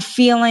 I'm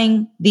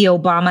feeling the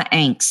Obama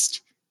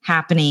angst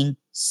happening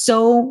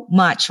so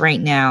much right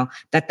now,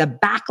 that the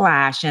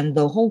backlash and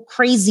the whole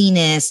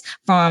craziness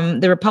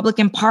from the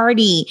Republican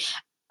Party,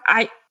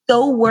 I'm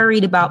so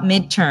worried about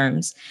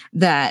midterms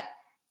that,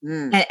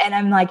 and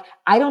I'm like,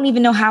 I don't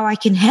even know how I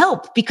can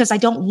help because I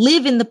don't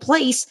live in the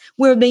place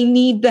where they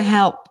need the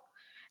help.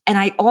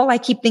 And all I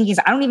keep thinking is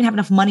I don't even have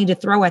enough money to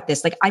throw at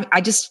this. Like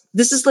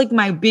this is like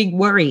my big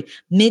worry.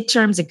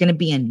 Midterms are going to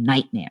be a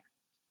nightmare.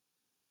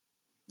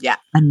 Yeah.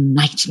 A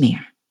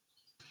nightmare.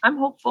 I'm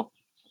hopeful.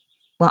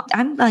 Well,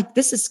 I'm like,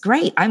 this is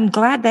great. I'm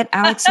glad that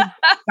Alex has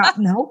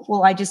gotten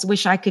hopeful. I just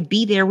wish I could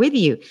be there with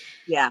you.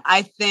 Yeah,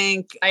 I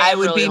think I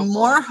would really be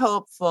more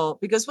hopeful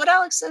because what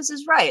Alex says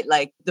is right.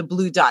 Like the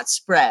blue dot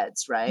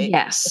spreads, right?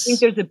 Yes. I think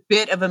there's a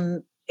bit of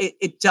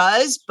it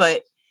does,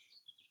 but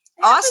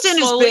Austin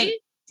has been.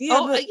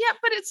 Yeah,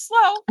 but it's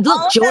slow.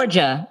 Look,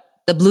 Georgia,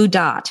 the blue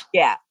dot.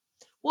 Yeah.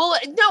 Well,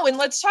 no, and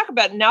let's talk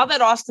about now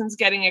that Austin's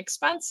getting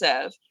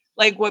expensive.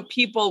 Like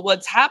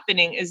what's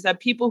happening is that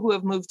people who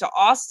have moved to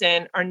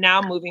Austin are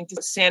now moving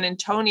to San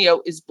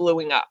Antonio is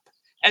blowing up.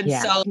 And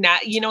so now,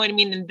 you know what I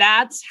mean? And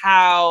that's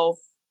how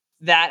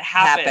that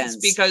happens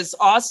because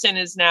Austin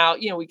is now,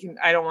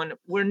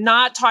 we're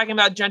not talking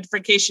about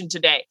gentrification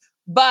today,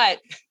 but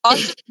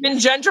Austin's been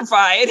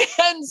gentrified.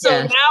 And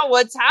so now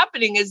what's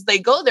happening is they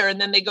go there and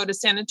then they go to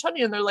San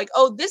Antonio and they're like,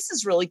 oh, this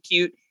is really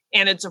cute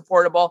and it's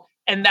affordable.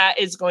 And that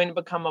is going to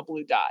become a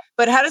blue dot.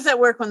 But how does that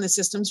work when the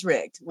system's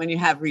rigged, when you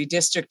have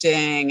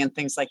redistricting and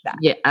things like that?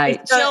 Yeah,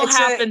 it still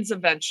happens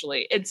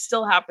eventually. It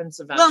still happens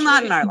eventually. Well,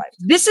 not in our life.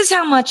 This is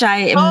how much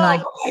I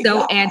am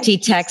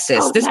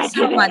anti-Texas. This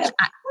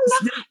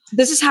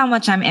is how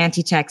much I'm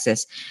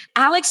anti-Texas.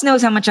 Alex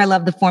knows how much I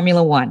love the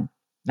Formula One,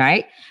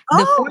 right?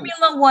 The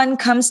Formula One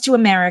comes to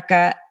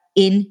America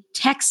in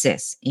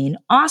Texas, in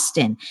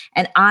Austin,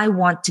 and I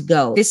want to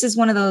go. This is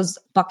one of those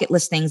bucket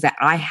list things that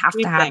I have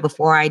to have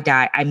before I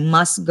die. I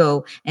must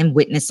go and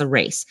witness a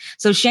race.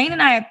 So Shane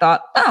and I had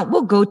thought,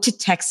 we'll go to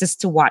Texas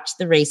to watch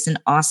the race in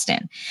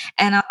Austin.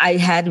 And I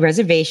had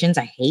reservations.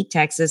 I hate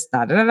Texas,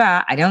 I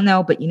don't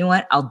know, but you know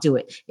what? I'll do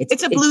it.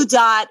 It's a blue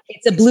dot.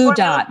 It's a blue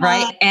dot,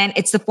 right? And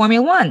it's the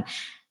Formula One.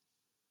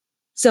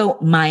 So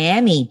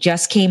Miami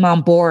just came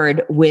on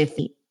board with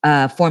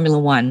Formula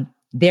One.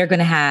 They're going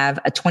to have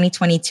a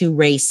 2022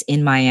 race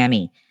in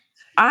Miami.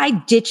 I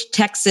ditched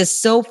Texas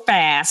so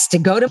fast to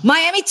go to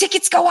Miami.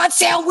 Tickets go on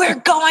sale. We're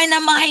going to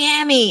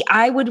Miami.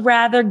 I would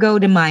rather go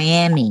to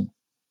Miami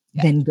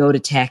than go to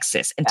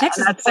Texas. And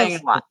Texas, that's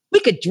saying a lot. We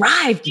could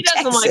drive to Texas.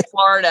 She doesn't like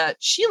Florida.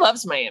 She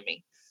loves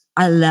Miami.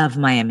 I love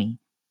Miami.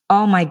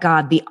 Oh my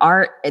God, the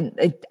art.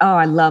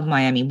 I love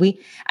Miami.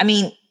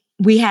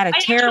 We had a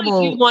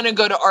terrible. I want to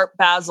go to Art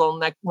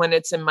Basel when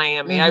it's in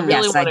Miami. I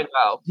really want to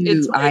go.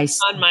 It's I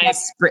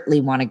desperately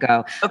want to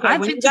go. Okay,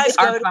 I've when been you guys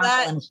to go to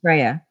that in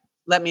Australia.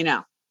 Let me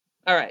know.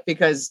 All right,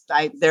 because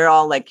they're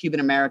all like Cuban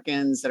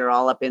Americans that are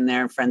all up in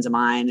there, friends of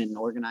mine, and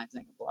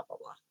organizing. Blah blah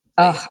blah.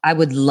 Oh, I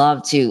would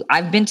love to.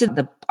 I've been to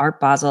the Art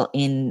Basel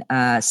in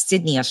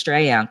Sydney,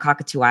 Australia, on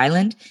Cockatoo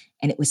Island,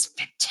 and it was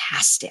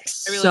fantastic.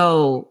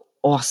 So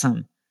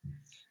awesome.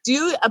 Do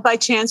you, by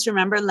chance,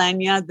 remember,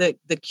 Lenya, the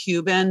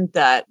Cuban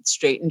that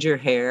straightened your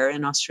hair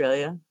in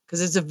Australia? Because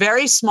it's a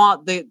very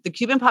small, the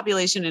Cuban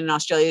population in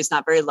Australia is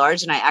not very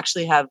large. And I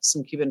actually have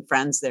some Cuban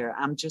friends there.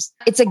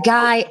 It's a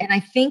guy, and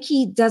I think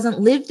he doesn't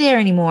live there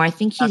anymore. I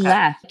think he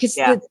left. Because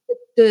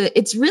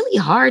it's really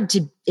hard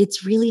to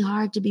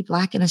be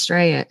Black in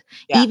Australia.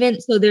 Yeah.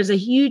 Even so, there's a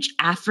huge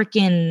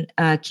African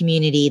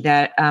community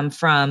that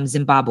from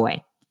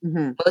Zimbabwe.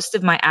 Mm-hmm. Most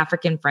of my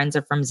African friends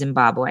are from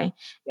Zimbabwe.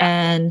 Yeah.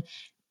 And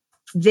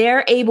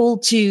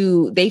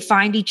they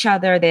find each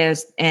other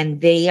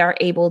and they are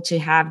able to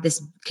have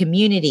this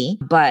community.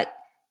 But,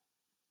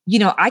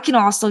 I can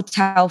also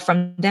tell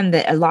from them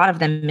that a lot of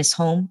them miss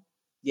home.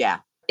 Yeah.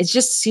 It's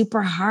just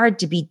super hard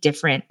to be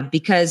different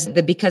because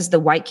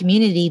the white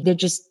community, they're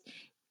just,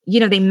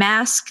 they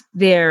mask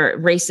their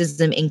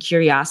racism in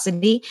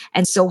curiosity.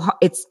 And so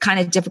it's kind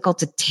of difficult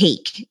to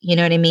take, you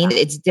know what I mean?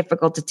 It's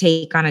difficult to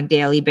take on a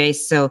daily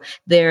basis. So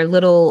the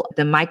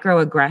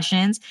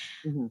microaggressions,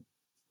 mm-hmm.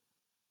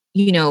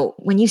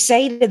 When you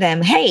say to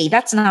them, hey,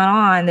 that's not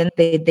on, then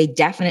they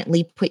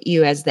definitely put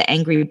you as the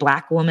angry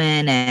Black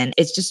woman. And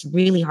it's just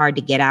really hard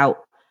to get out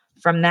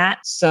from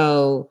that.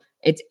 So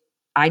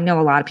I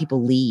know a lot of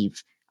people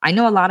leave. I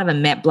know a lot of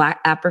Black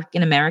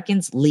African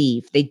Americans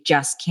leave. They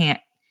just can't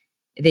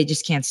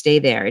stay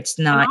there. It's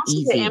not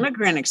easy. The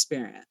immigrant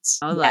experience.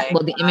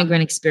 The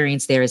immigrant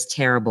experience there is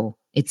terrible.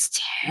 It's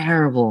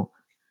terrible.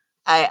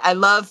 I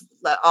love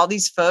all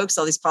these folks,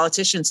 all these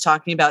politicians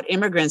talking about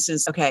immigrants and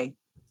okay.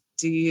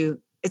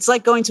 It's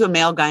like going to a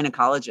male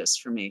gynecologist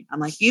for me. I'm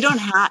like, you don't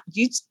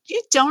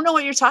know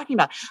what you're talking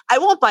about. I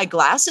won't buy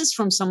glasses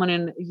from someone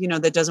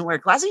that doesn't wear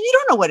glasses. You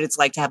don't know what it's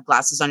like to have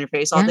glasses on your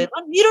face all day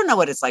long. You don't know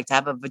what it's like to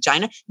have a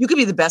vagina. You could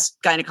be the best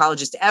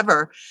gynecologist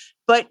ever,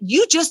 but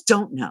you just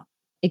don't know.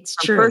 It's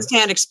true.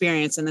 Firsthand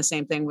experience. And the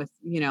same thing with,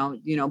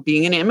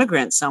 being an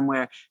immigrant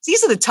somewhere.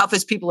 These are the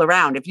toughest people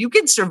around. If you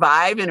can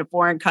survive in a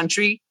foreign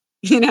country,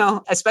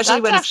 especially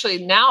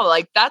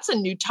that's a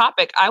new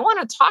topic. I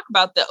want to talk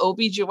about the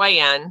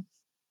OBGYN.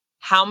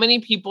 How many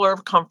people are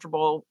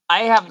comfortable? I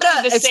have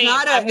the same.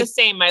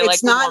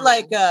 It's not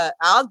like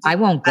I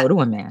won't go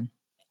to a man.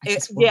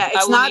 It's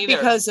not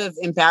because of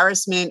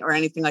embarrassment or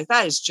anything like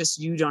that. It's just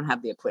you don't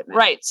have the equipment.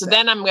 Right. So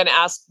then I'm going to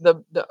ask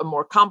a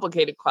more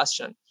complicated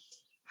question.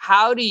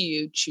 How do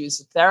you choose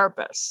a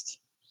therapist?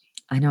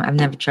 I know I've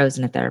never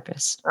chosen a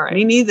therapist. All right.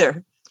 Me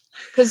neither.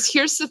 Because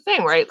here's the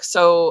thing, right?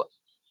 So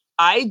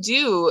I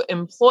do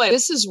employ,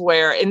 this is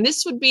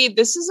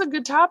a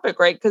good topic,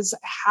 right? Because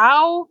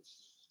how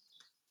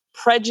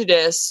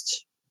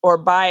prejudiced or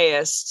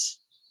biased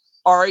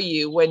are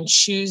you when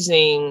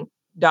choosing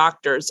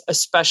doctors,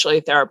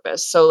 especially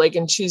therapists? So like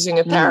in choosing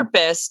a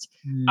therapist,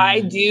 I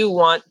do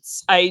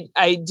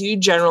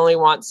generally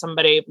want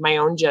somebody of my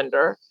own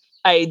gender.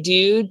 I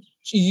do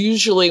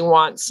usually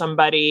want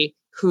somebody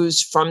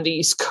who's from the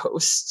East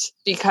Coast,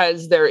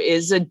 because there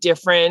is a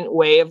different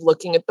way of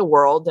looking at the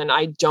world. And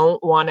I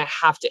don't want to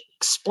have to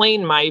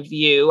explain my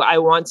view. I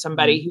want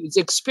somebody who's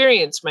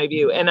experienced my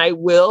view. And I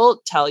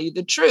will tell you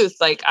the truth.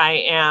 Like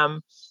I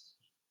am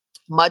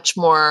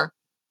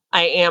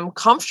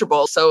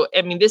comfortable. So,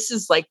 I mean, this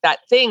is like that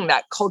thing,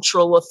 that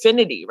cultural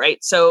affinity,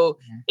 right? So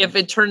if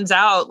it turns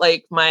out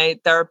like my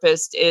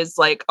therapist is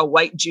like a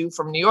white Jew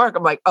from New York,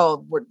 I'm like,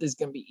 oh, this is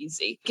going to be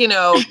easy,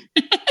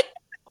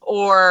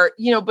 or,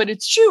 but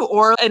it's true.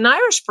 Or an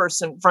Irish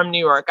person from New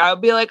York, I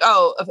would be like,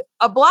 oh,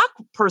 a Black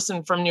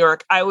person from New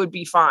York, I would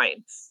be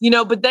fine,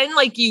 but then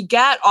like you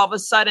get all of a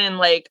sudden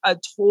like a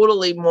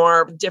totally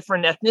more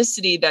different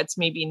ethnicity that's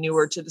maybe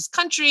newer to this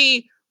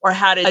country or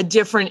had a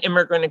different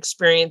immigrant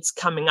experience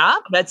coming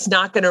up, that's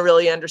not going to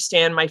really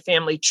understand my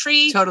family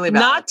tree. Totally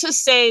valid. Not to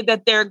say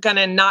that they're going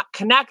to not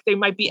connect. They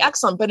might be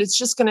excellent, but it's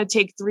just going to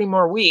take 3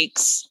 more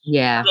weeks for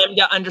them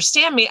to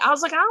understand me. I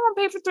was like, I don't want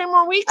to pay for 3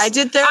 more weeks. I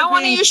did therapy. I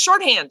want to use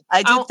shorthand.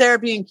 I did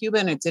therapy in Cuba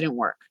and it didn't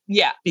work.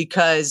 Yeah.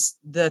 Because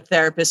the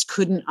therapist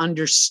couldn't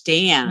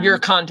understand your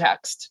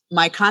context,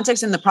 my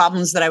context and the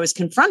problems that I was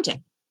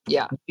confronting.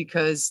 Yeah.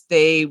 Because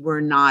they were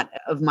not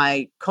of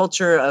my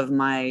culture, of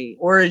my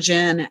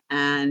origin,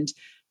 and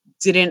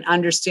didn't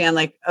understand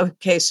like,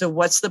 okay, so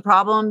what's the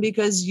problem?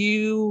 Because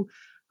you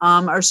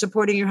are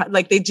supporting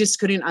they just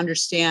couldn't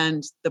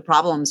understand the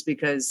problems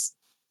because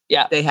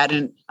they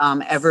hadn't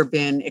ever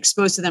been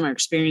exposed to them or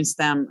experienced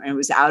them. And it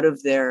was out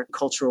of their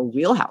cultural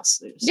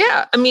wheelhouse.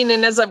 Yeah. I mean,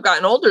 and as I've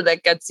gotten older,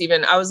 that gets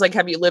even, I was like,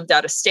 have you lived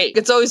out of state?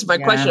 It's always my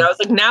question. I was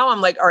like, now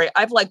I'm like, all right,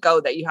 I've let go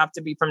that you have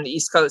to be from the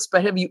East Coast,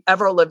 but have you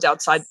ever lived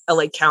outside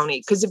LA County?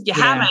 Because if you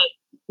haven't,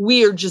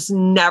 we are just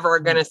never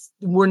going to,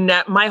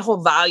 my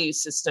whole value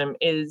system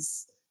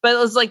is, but it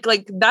was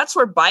like, that's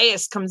where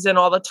bias comes in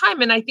all the time.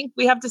 And I think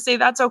we have to say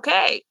that's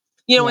okay.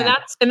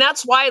 And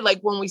that's why,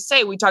 like, when we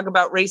talk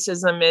about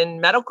racism in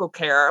medical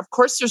care, of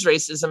course there's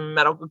racism in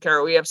medical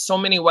care. We have so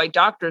many white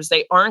doctors,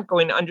 they aren't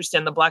going to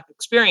understand the Black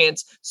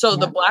experience. So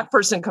the Black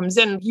person comes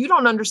in, you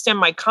don't understand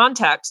my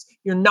context,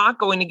 you're not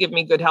going to give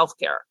me good health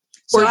care.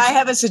 So I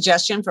have a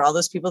suggestion for all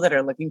those people that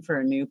are looking for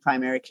a new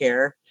primary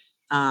care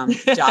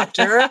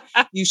doctor.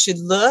 You should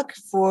look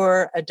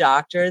for a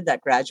doctor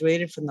that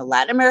graduated from the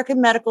Latin American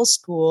Medical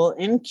School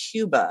in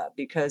Cuba,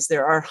 because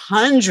there are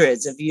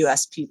hundreds of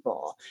US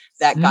people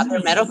that got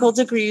their medical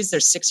degrees,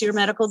 their 6-year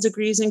medical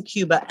degrees in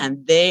Cuba,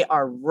 and they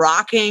are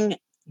rocking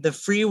the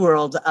free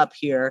world up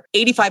here.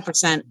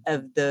 85%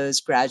 of those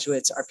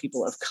graduates are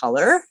people of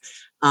color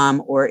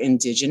or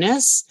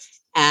indigenous.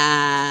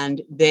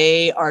 And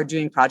they are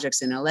doing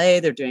projects in LA.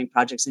 They're doing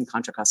projects in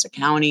Contra Costa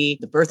County,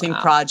 the Birthing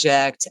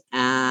Project,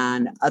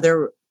 and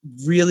other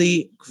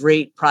really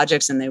great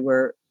projects. And they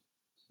were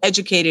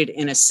educated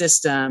in a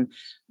system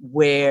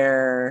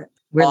where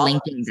we're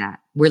linking that.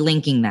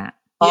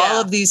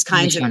 All of these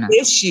kinds of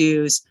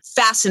issues,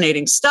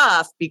 fascinating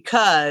stuff,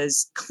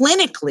 because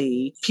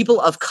clinically,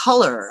 people of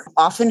color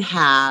often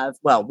have,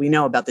 we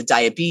know about the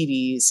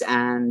diabetes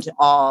and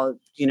all,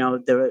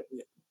 the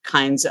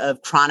kinds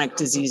of chronic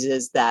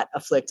diseases that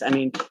afflict. I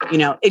mean,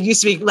 it used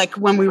to be like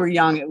when we were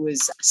young, it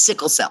was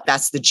sickle cell.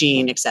 That's the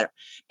gene, et cetera.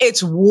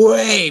 It's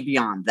way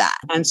beyond that.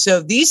 And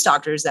so these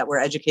doctors that were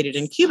educated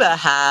in Cuba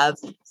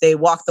they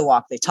walk the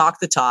walk, they talk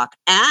the talk,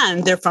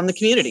 and they're from the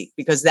community,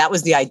 because that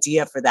was the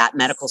idea for that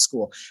medical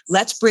school.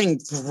 Let's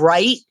bring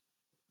bright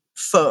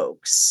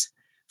folks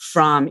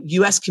from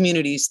US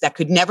communities that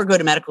could never go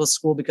to medical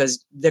school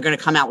because they're going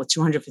to come out with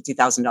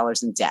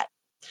 $250,000 in debt.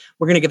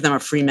 We're going to give them a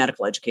free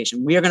medical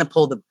education. We are going to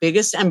pull the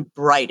biggest and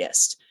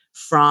brightest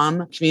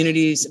from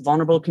communities,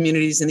 vulnerable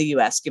communities in the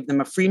US, give them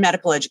a free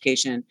medical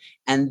education,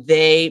 and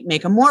they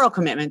make a moral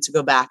commitment to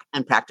go back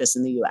and practice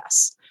in the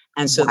US.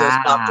 And so those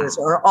doctors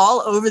are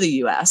all over the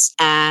US,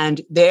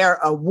 and they're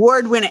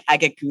award-winning. I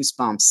get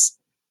goosebumps.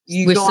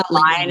 You go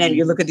online and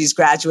you look at these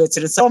graduates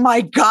and it's, oh my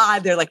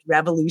God, they're like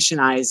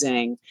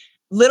revolutionizing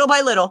little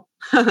by little,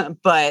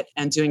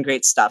 and doing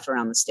great stuff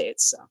around the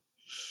States. So.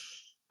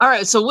 All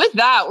right. So with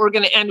that, we're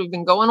going to end. We've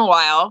been going a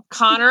while.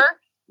 Connor,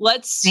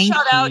 let's give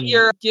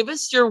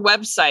us your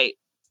website.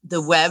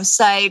 The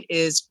website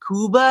is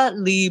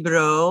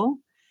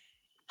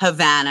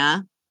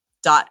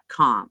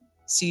CubaLibroHavana.com.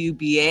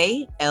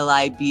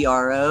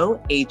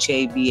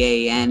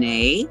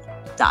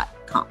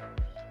 CubaLibroHavana.com.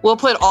 We'll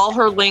put all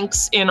her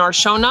links in our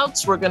show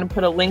notes. We're going to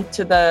put a link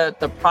to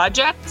the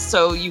project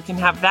so you can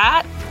have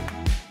that.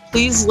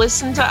 Please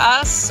listen to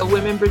us,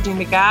 Women Bridging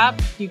the Gap.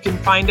 You can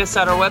find us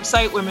at our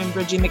website,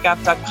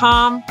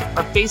 womenbridgingthegap.com,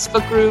 our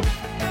Facebook group,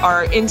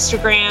 our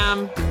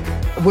Instagram.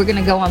 we're going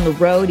to go on the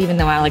road, even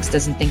though Alex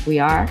doesn't think we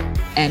are.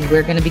 And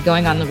we're going to be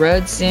going on the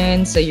road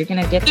soon. So you're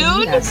going to get to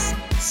meet us.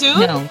 Soon?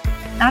 No,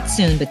 not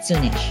soon, but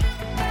soonish.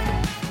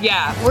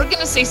 Yeah, we're going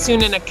to say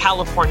soon in a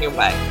California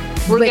way.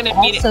 We're going to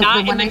mean it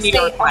not in the New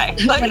York way.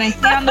 When I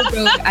say on the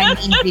road, I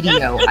mean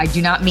video. I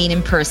do not mean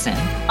in person.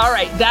 All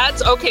right,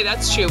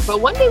 that's true.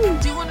 But one day we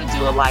do want to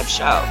do a live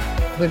show.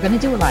 We're going to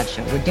do a live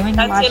show. We're doing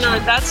a live show.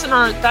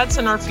 That's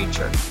in our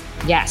future.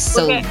 Yes.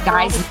 So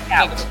guys, look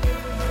out.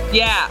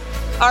 Yeah.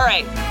 All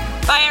right.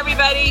 Bye,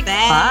 everybody.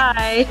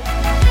 Bye.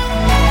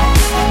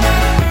 Bye.